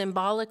it was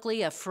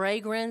symbolically a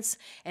fragrance,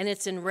 and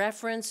it's in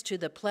reference to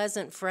the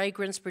pleasant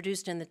fragrance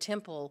produced in the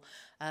temple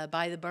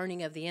by the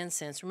burning of the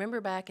incense. Remember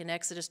back in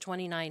Exodus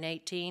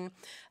 29:18,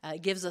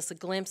 it gives us a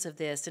glimpse of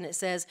this, and it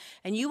says,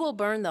 and you will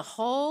burn the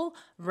whole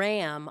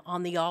ram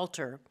on the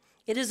altar.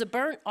 It is a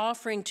burnt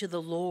offering to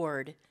the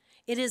Lord.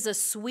 It is a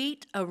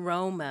sweet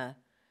aroma,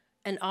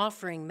 an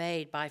offering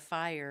made by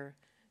fire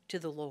to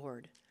the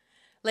Lord.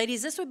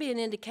 Ladies, this would be an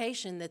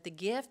indication that the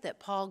gift that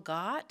Paul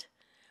got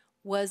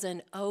was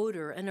an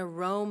odor, an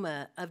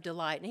aroma of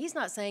delight. And he's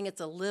not saying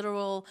it's a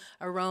literal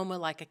aroma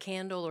like a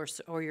candle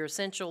or your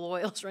essential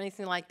oils or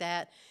anything like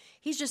that.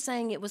 He's just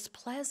saying it was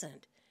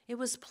pleasant. It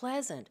was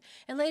pleasant.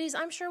 And ladies,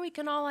 I'm sure we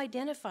can all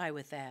identify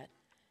with that.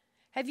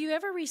 Have you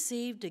ever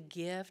received a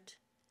gift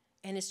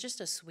and it's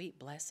just a sweet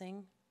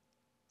blessing?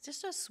 It's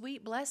just a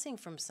sweet blessing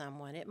from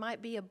someone. It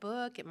might be a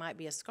book. It might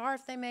be a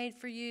scarf they made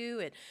for you.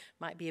 It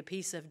might be a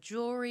piece of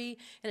jewelry.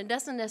 And it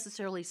doesn't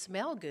necessarily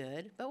smell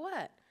good, but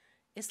what?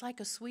 It's like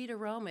a sweet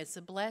aroma. It's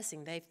a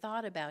blessing. They've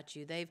thought about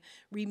you. They've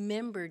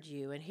remembered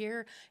you. And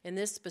here in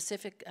this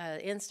specific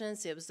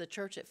instance, it was the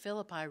church at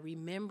Philippi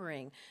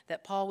remembering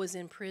that Paul was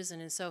in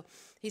prison. And so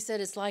he said,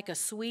 it's like a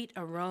sweet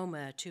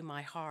aroma to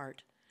my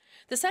heart.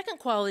 The second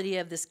quality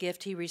of this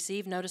gift he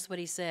received, notice what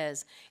he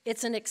says.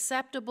 It's an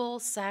acceptable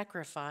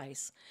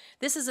sacrifice.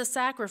 This is a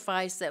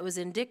sacrifice that was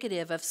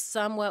indicative of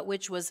somewhat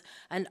which was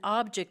an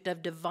object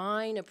of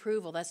divine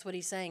approval. That's what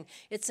he's saying.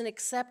 It's an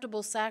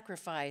acceptable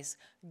sacrifice.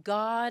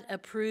 God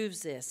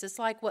approves this. It's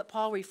like what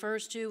Paul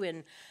refers to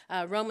in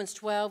Romans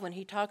 12 when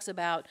he talks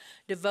about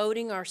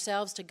devoting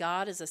ourselves to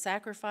God as a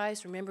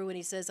sacrifice. Remember when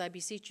he says, I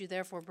beseech you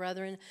therefore,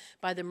 brethren,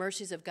 by the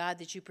mercies of God,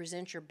 that you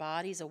present your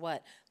bodies a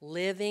what?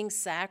 Living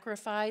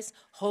sacrifice,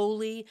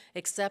 holy,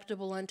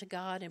 acceptable unto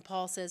God. And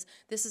Paul says,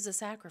 this is a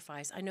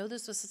sacrifice. I know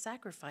this was a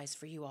sacrifice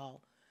for you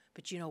all,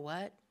 but you know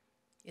what?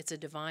 It's a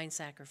divine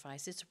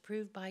sacrifice. It's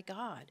approved by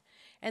God.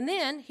 And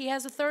then he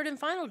has a third and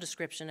final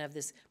description of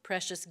this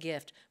precious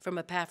gift from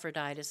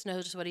Epaphroditus.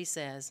 Notice what he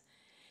says.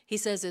 He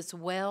says it's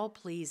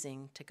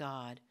well-pleasing to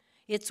God.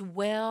 It's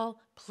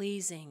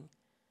well-pleasing.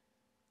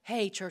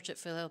 Hey, church at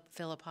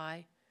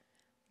Philippi,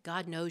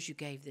 God knows you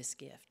gave this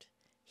gift.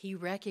 He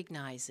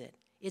recognizes it.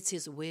 It's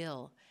his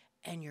will,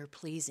 and you're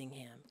pleasing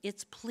him.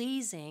 It's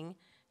pleasing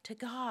to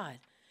God.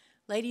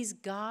 Ladies,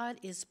 God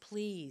is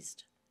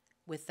pleased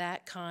with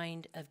that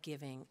kind of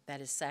giving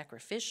that is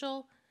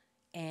sacrificial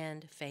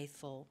and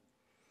faithful.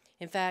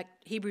 In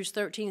fact, Hebrews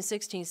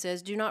 13:16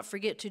 says, do not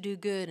forget to do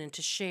good and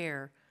to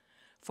share,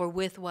 for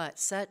with what?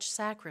 Such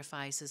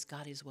sacrifices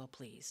God is well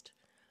pleased.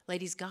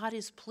 Ladies, God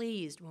is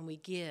pleased when we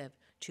give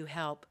to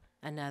help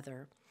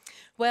another.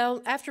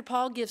 Well, after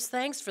Paul gives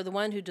thanks for the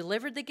one who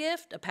delivered the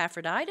gift,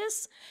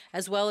 Epaphroditus,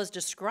 as well as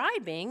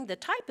describing the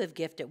type of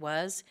gift it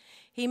was,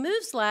 he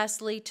moves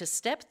lastly to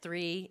step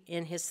 3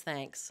 in his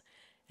thanks,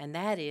 and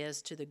that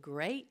is to the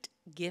great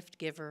gift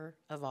giver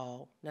of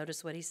all.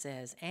 Notice what he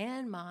says,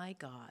 and my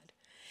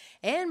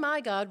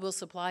God will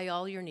supply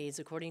all your needs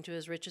according to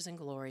his riches and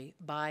glory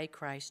by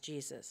Christ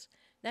Jesus.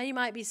 Now you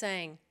might be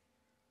saying,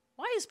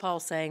 why is Paul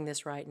saying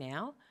this right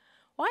now?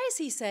 Why is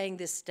he saying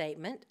this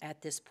statement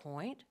at this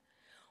point?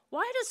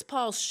 Why does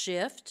Paul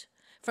shift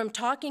from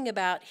talking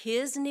about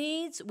his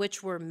needs,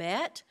 which were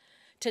met,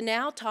 to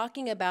now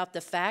talking about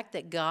the fact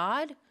that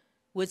God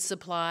would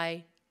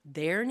supply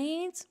their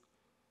needs?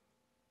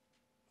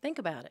 Think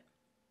about it.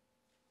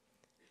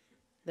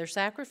 They're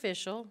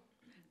sacrificial.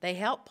 They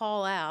help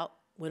Paul out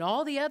when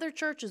all the other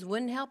churches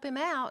wouldn't help him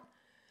out.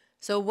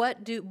 So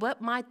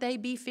what might they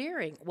be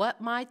fearing? What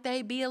might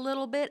they be a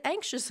little bit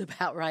anxious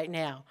about right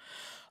now?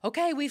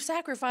 Okay, we've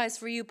sacrificed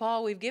for you,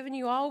 Paul. We've given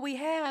you all we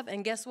have,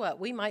 and guess what?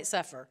 We might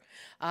suffer.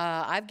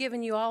 I've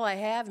given you all I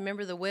have.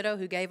 Remember the widow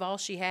who gave all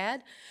she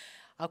had?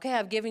 Okay,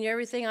 I've given you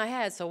everything I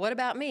had, so what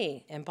about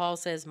me? And Paul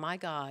says, my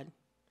God,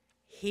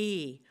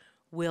 he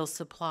will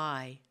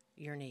supply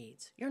your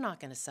needs. You're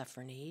not going to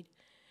suffer need.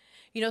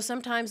 You know,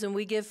 sometimes when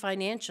we give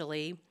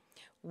financially,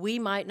 we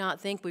might not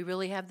think we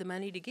really have the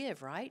money to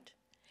give, right?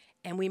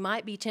 And we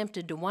might be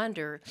tempted to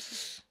wonder,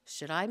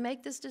 should I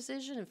make this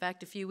decision? In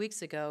fact, a few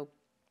weeks ago,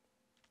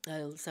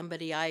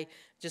 somebody I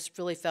just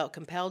really felt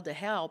compelled to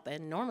help,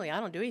 and normally I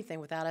don't do anything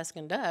without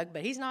asking Doug,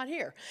 but he's not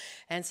here.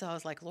 And so I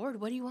was like,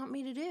 Lord, what do you want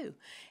me to do?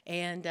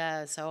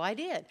 And so I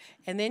did.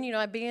 And then,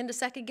 I began to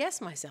second guess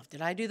myself. Did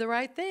I do the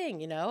right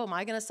thing? Am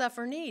I going to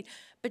suffer need?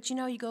 But,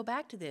 you go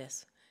back to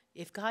this.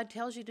 If God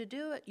tells you to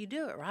do it, you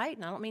do it, right?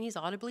 And I don't mean he's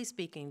audibly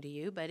speaking to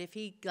you, but if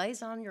he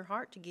lays on your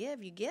heart to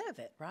give, you give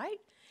it, right?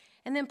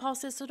 And then Paul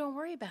says, so don't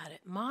worry about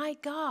it. My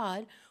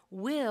God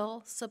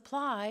will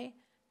supply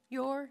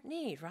your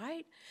need,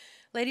 right?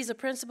 Ladies, a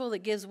principle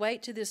that gives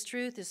weight to this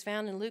truth is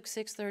found in Luke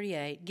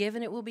 6:38.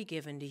 Given it will be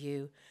given to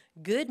you.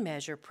 Good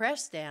measure,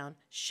 pressed down,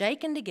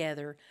 shaken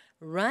together,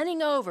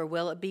 running over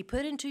will it be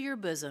put into your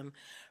bosom.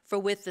 For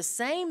with the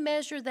same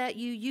measure that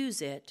you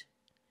use it,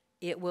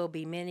 it will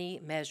be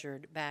many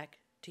measured back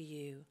to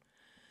you.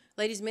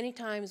 Ladies, many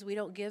times we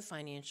don't give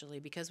financially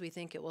because we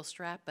think it will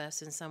strap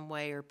us in some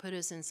way or put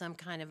us in some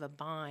kind of a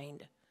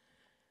bind.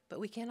 But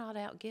we cannot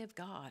outgive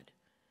God.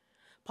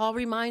 Paul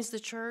reminds the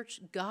church,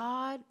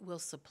 God will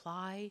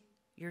supply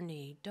your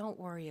need. Don't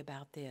worry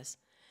about this.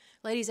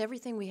 Ladies,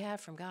 everything we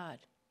have from God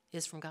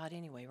is from God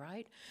anyway,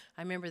 right?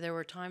 I remember there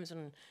were times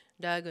when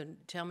Doug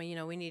would tell me,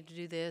 we need to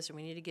do this or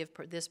we need to give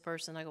this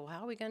person. I go, well,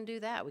 how are we going to do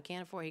that? We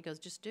can't afford it. He goes,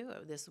 just do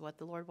it. This is what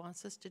the Lord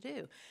wants us to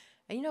do.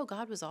 And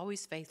God was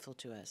always faithful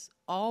to us,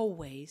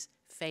 always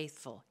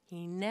faithful.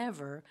 He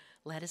never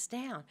let us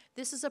down.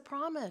 This is a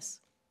promise.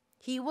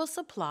 He will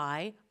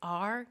supply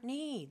our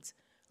needs.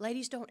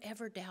 Ladies, don't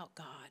ever doubt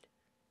God.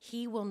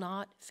 He will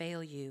not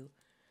fail you.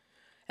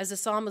 As the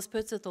psalmist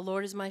puts it, the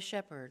Lord is my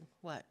shepherd.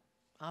 What?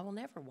 I will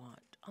never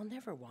want. I'll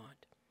never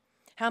want.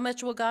 How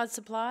much will God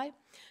supply?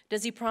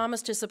 Does he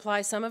promise to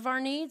supply some of our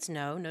needs?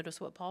 No. Notice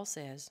what Paul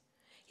says.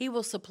 He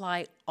will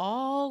supply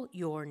all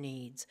your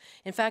needs.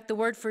 In fact, the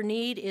word for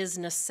need is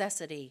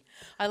necessity.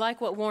 I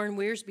like what Warren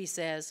Wiersbe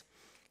says.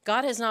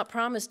 God has not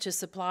promised to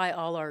supply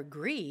all our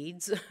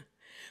greeds.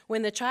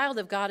 When the child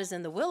of God is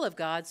in the will of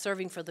God,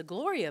 serving for the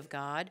glory of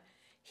God,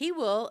 he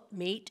will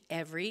meet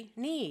every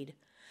need.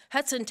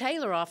 Hudson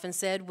Taylor often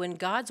said, when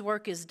God's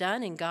work is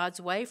done in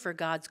God's way for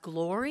God's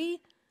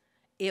glory,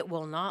 it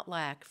will not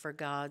lack for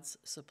God's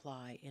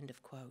supply. End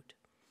of quote.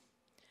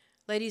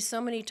 Ladies,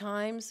 so many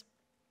times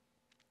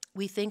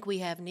We think we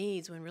have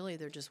needs when really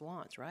they're just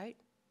wants, right?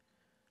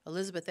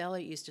 Elizabeth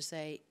Elliot used to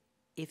say,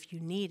 if you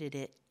needed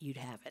it, you'd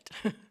have it.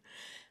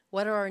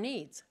 What are our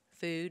needs?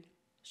 Food,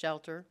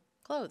 shelter,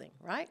 clothing,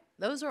 right?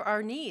 Those are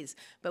our needs.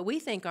 But we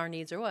think our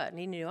needs are what? I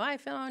need a new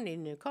iPhone, I need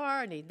a new car,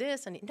 I need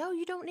this. No,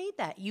 you don't need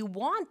that. You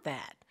want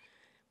that.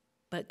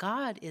 But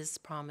God is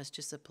promised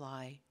to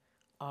supply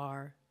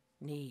our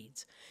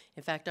needs.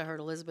 In fact, I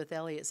heard Elizabeth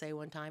Elliot say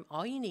one time,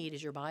 all you need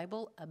is your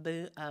Bible,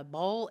 a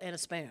bowl, and a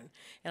spoon.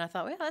 And I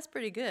thought, well, that's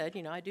pretty good.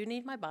 I do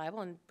need my Bible,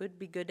 and it would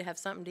be good to have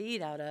something to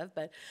eat out of.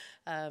 But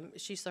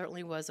she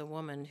certainly was a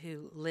woman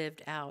who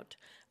lived out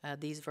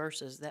these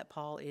verses that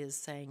Paul is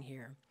saying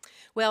here.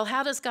 Well,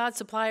 how does God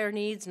supply our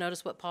needs?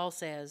 Notice what Paul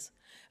says.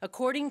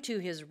 According to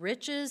his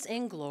riches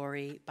in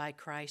glory by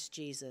Christ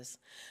Jesus.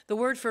 The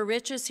word for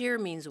riches here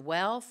means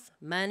wealth,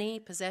 money,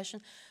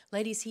 possession.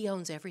 Ladies, he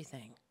owns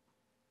everything.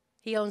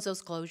 He owns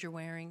those clothes you're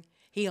wearing.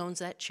 He owns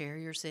that chair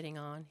you're sitting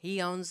on.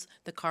 He owns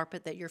the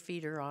carpet that your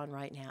feet are on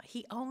right now.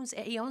 He owns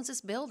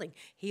this building.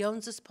 He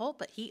owns this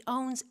pulpit. He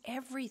owns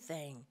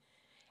everything.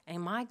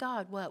 And my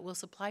God, what? Will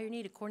supply your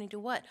need according to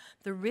what?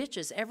 The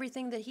riches.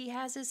 Everything that he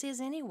has is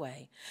his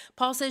anyway.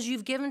 Paul says,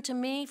 you've given to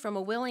me from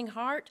a willing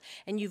heart,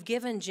 and you've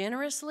given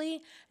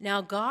generously.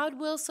 Now God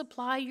will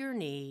supply your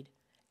need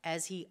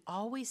as he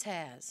always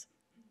has,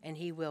 and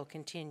he will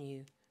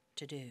continue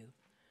to do.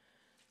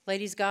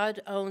 Ladies,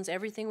 God owns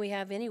everything we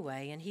have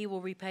anyway, and he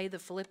will repay the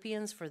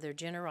Philippians for their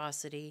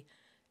generosity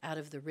out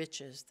of the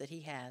riches that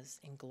he has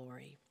in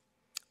glory.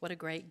 What a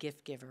great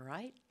gift giver,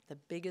 right? The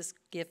biggest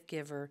gift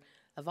giver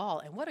of all.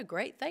 And what a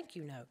great thank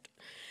you note.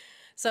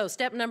 So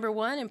step number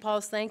 1 in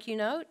Paul's thank you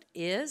note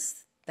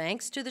is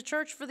thanks to the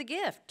church for the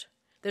gift.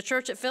 The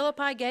church at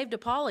Philippi gave to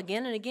Paul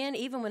again and again,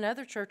 even when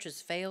other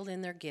churches failed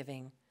in their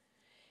giving.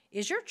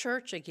 Is your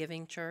church a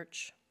giving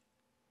church?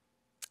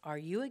 Are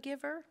you a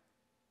giver?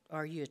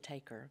 Or are you a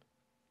taker?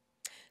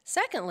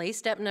 Secondly,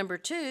 step number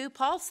 2,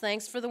 Paul's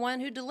thanks for the one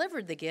who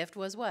delivered the gift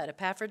was what?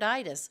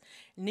 Epaphroditus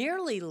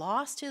nearly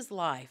lost his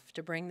life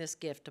to bring this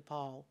gift to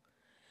Paul.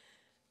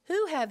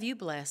 Who have you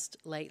blessed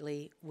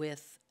lately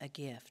with a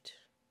gift?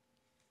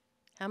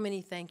 How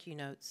many thank you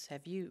notes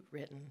have you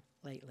written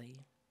lately?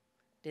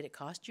 Did it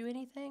cost you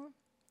anything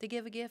to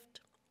give a gift?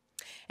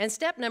 And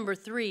step number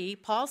 3,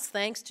 Paul's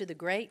thanks to the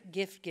great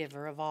gift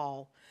giver of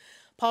all.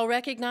 Paul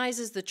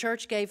recognizes the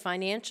church gave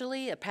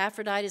financially,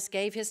 Epaphroditus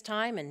gave his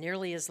time and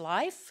nearly his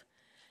life,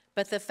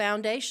 but the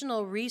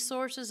foundational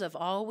resources of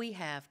all we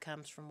have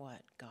comes from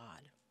what?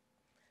 God.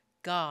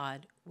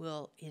 God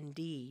will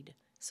indeed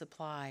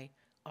supply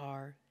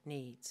our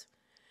needs.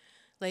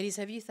 Ladies,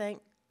 have you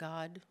thanked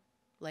God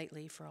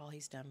lately for all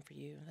he's done for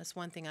you? That's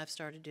one thing I've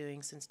started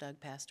doing since Doug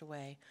passed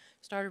away.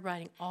 Started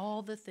writing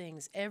all the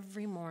things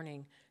every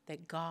morning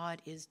that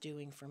God is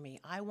doing for me.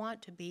 I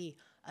want to be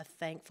a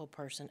thankful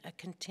person, a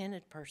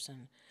contented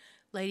person.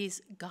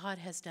 Ladies, God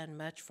has done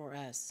much for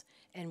us,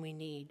 and we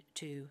need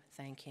to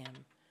thank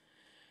him.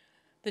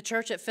 The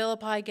church at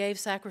Philippi gave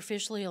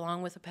sacrificially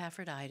along with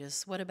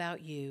Epaphroditus. What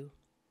about you?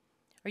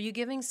 Are you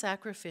giving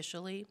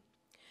sacrificially?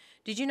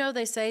 Did you know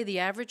they say the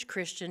average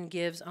Christian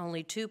gives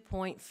only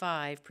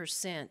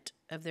 2.5%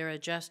 of their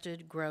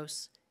adjusted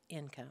gross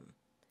income?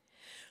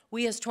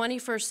 We as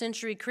 21st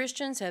century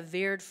Christians have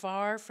veered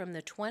far from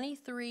the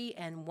 23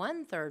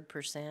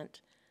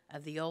 1/3%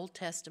 of the Old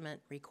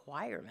Testament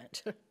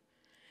requirement.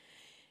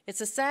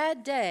 It's a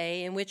sad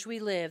day in which we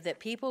live that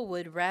people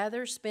would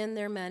rather spend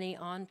their money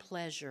on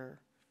pleasure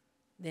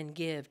than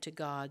give to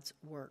God's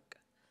work.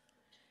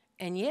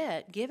 And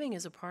yet, giving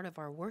is a part of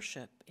our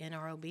worship and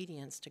our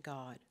obedience to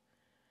God.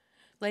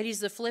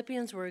 Ladies, the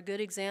Philippians were a good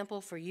example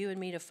for you and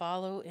me to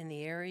follow in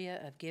the area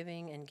of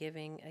giving and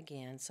giving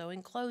again. So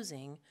in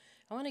closing,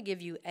 I want to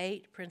give you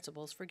 8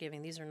 principles for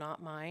giving. These are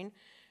not mine.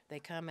 They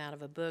come out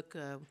of a book,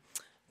 a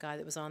guy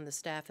that was on the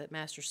staff at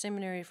Master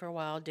Seminary for a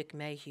while, Dick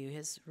Mayhew.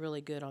 He's really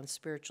good on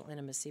spiritual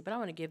intimacy. But I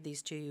want to give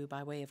these to you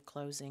by way of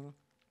closing.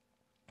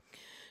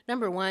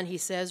 Number 1, he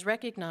says,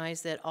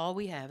 recognize that all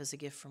we have is a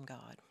gift from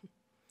God.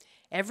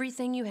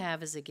 Everything you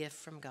have is a gift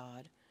from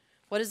God.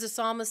 What does the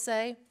psalmist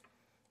say?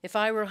 If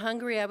I were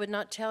hungry, I would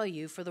not tell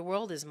you, for the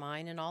world is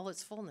mine and all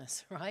its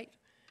fullness, right?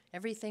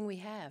 Everything we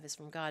have is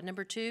from God.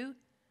 Number 2,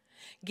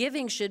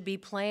 giving should be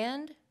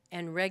planned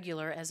and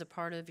regular as a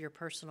part of your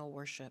personal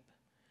worship.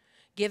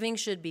 Giving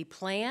should be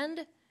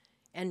planned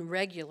and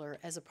regular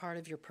as a part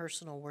of your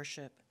personal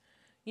worship.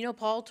 You know,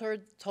 Paul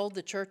told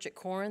the church at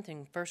Corinth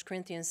in 1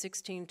 Corinthians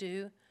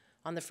 16:2,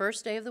 on the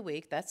first day of the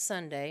week, that's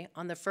Sunday,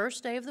 on the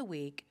first day of the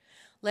week,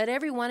 let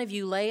every one of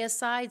you lay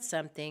aside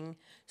something,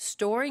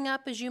 storing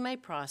up as you may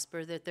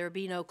prosper, that there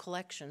be no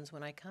collections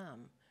when I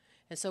come.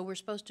 And so we're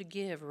supposed to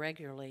give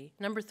regularly.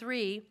 Number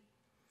 3,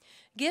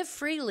 give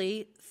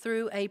freely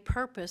through a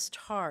purposed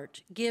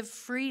heart. Give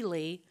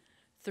freely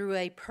through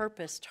a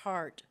purposed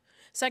heart.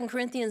 2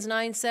 Corinthians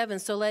 9:7,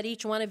 so let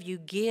each one of you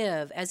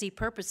give as he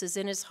purposes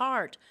in his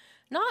heart,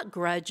 not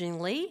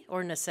grudgingly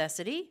or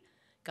necessity.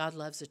 God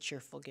loves a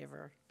cheerful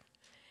giver.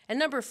 And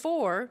number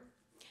 4,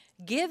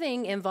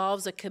 giving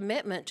involves a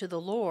commitment to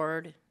the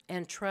Lord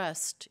and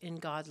trust in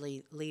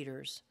godly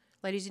leaders.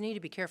 Ladies, you need to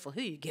be careful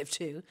who you give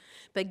to.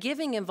 But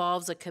giving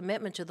involves a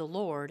commitment to the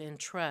Lord and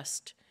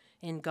trust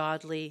in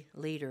godly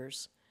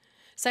leaders.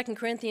 2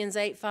 Corinthians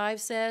 8:5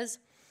 says,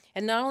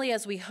 "And not only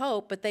as we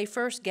hope, but they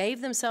first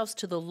gave themselves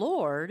to the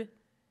Lord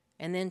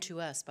and then to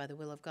us by the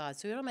will of God."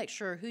 So you got to make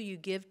sure who you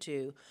give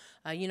to.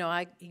 I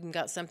even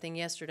got something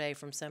yesterday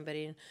from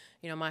somebody,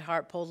 and my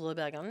heart pulled a little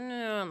bit. I go,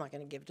 no, I'm not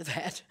going to give to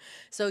that.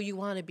 So you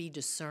want to be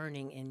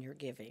discerning in your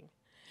giving.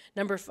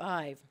 Number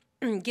 5,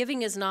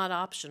 giving is not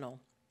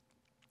optional.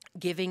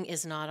 Giving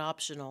is not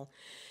optional.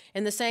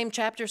 In the same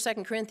chapter,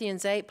 2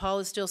 Corinthians 8, Paul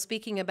is still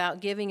speaking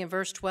about giving in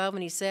verse 12,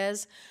 and he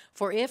says,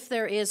 "For if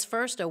there is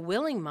first a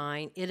willing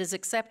mind, it is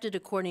accepted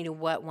according to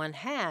what one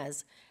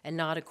has, and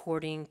not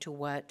according to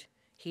what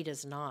he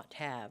does not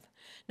have."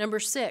 Number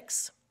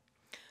 6,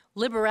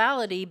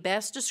 liberality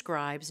best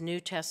describes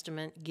New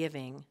Testament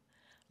giving.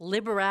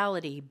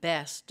 Liberality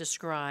best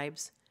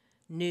describes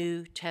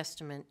New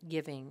Testament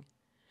giving.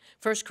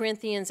 1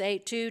 Corinthians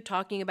 8:2,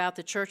 talking about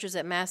the churches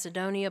at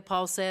Macedonia,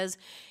 Paul says,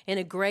 "In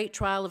a great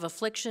trial of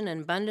affliction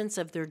and abundance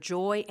of their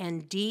joy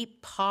and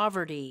deep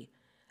poverty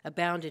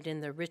abounded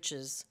in the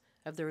riches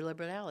of their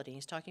liberality."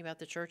 He's talking about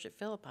the church at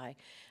Philippi.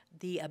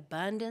 The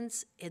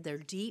abundance in their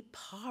deep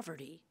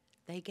poverty,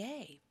 they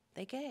gave.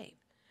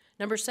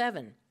 Number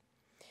 7,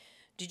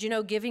 did you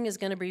know giving is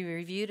going to be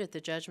reviewed at the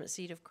judgment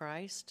seat of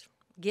Christ?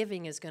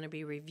 Giving is going to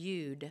be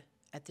reviewed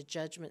at the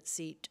judgment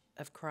seat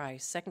of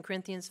Christ. 2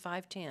 Corinthians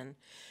 5:10,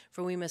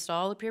 "For we must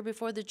all appear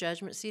before the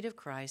judgment seat of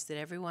Christ, that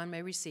everyone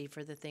may receive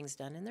for the things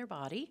done in their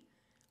body,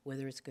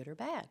 whether it's good or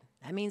bad."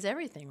 That means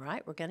everything,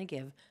 right? We're going to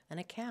give an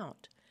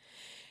account.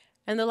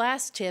 And the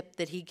last tip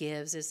that he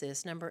gives is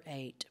this, number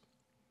 8.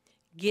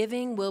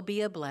 Giving will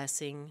be a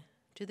blessing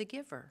to the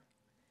giver.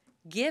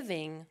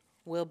 Giving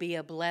will be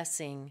a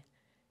blessing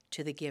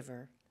to the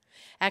giver.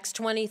 Acts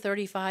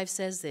 20:35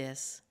 says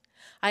this,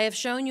 "I have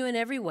shown you in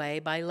every way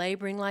by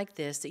laboring like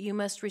this that you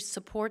must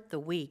support the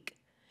weak.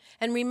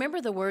 And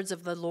remember the words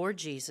of the Lord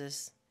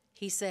Jesus.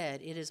 He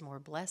said, 'It is more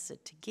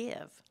blessed to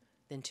give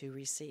than to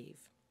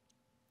receive.'"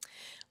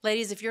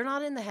 Ladies, if you're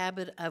not in the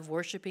habit of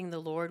worshiping the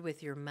Lord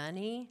with your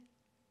money,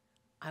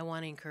 I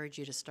want to encourage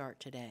you to start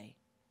today.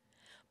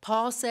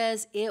 Paul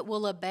says it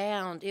will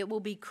abound. It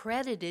will be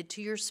credited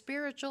to your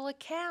spiritual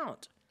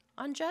account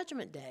on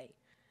Judgment Day.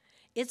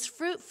 It's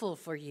fruitful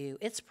for you.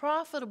 It's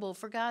profitable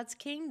for God's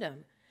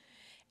kingdom.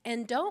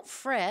 And don't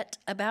fret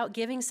about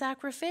giving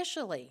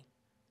sacrificially.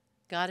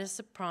 God has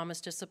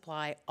promised to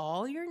supply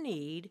all your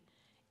need,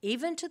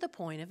 even to the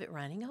point of it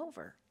running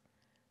over.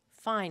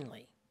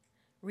 Finally,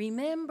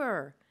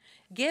 remember,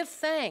 give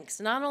thanks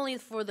not only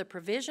for the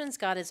provisions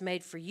God has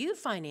made for you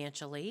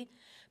financially,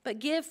 but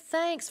give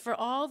thanks for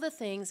all the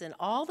things and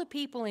all the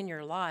people in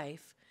your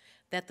life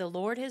that the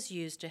Lord has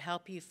used to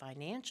help you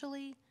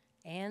financially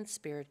and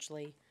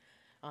spiritually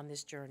on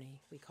this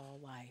journey we call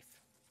life.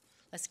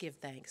 Let's give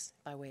thanks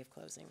by way of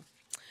closing.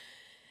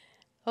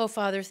 Oh,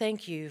 Father,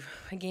 thank you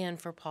again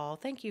for Paul.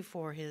 Thank you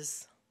for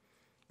his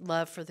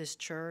love for this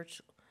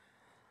church.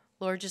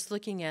 Lord, just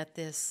looking at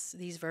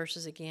these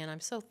verses again,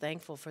 I'm so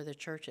thankful for the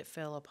church at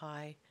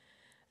Philippi.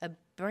 A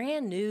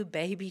brand new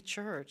baby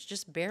church,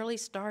 just barely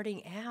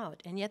starting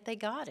out, and yet they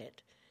got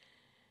it.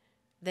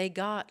 They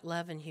got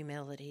love and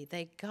humility.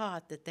 They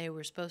got that they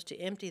were supposed to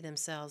empty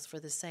themselves for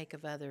the sake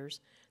of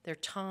others, their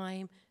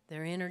time,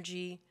 their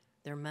energy,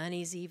 their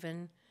monies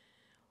even.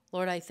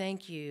 Lord, I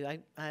thank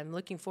you. I'm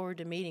looking forward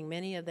to meeting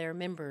many of their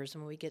members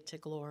when we get to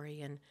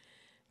glory, and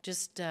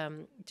just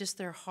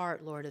their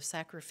heart, Lord, of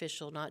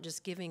sacrificial, not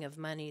just giving of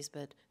monies,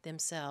 but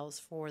themselves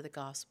for the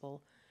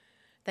gospel.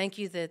 Thank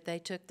you that they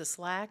took the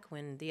slack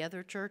when the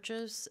other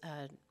churches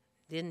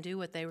didn't do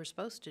what they were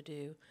supposed to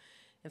do.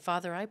 And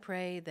Father, I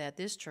pray that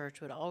this church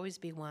would always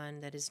be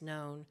one that is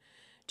known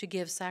to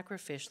give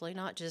sacrificially,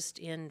 not just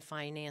in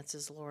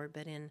finances, Lord,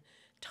 but in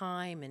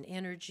time and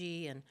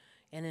energy and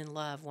in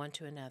love one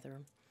to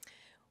another.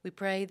 We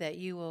pray that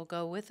you will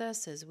go with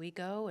us as we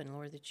go, and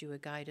Lord, that you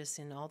would guide us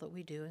in all that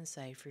we do and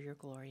say for your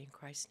glory. In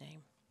Christ's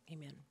name,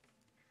 amen.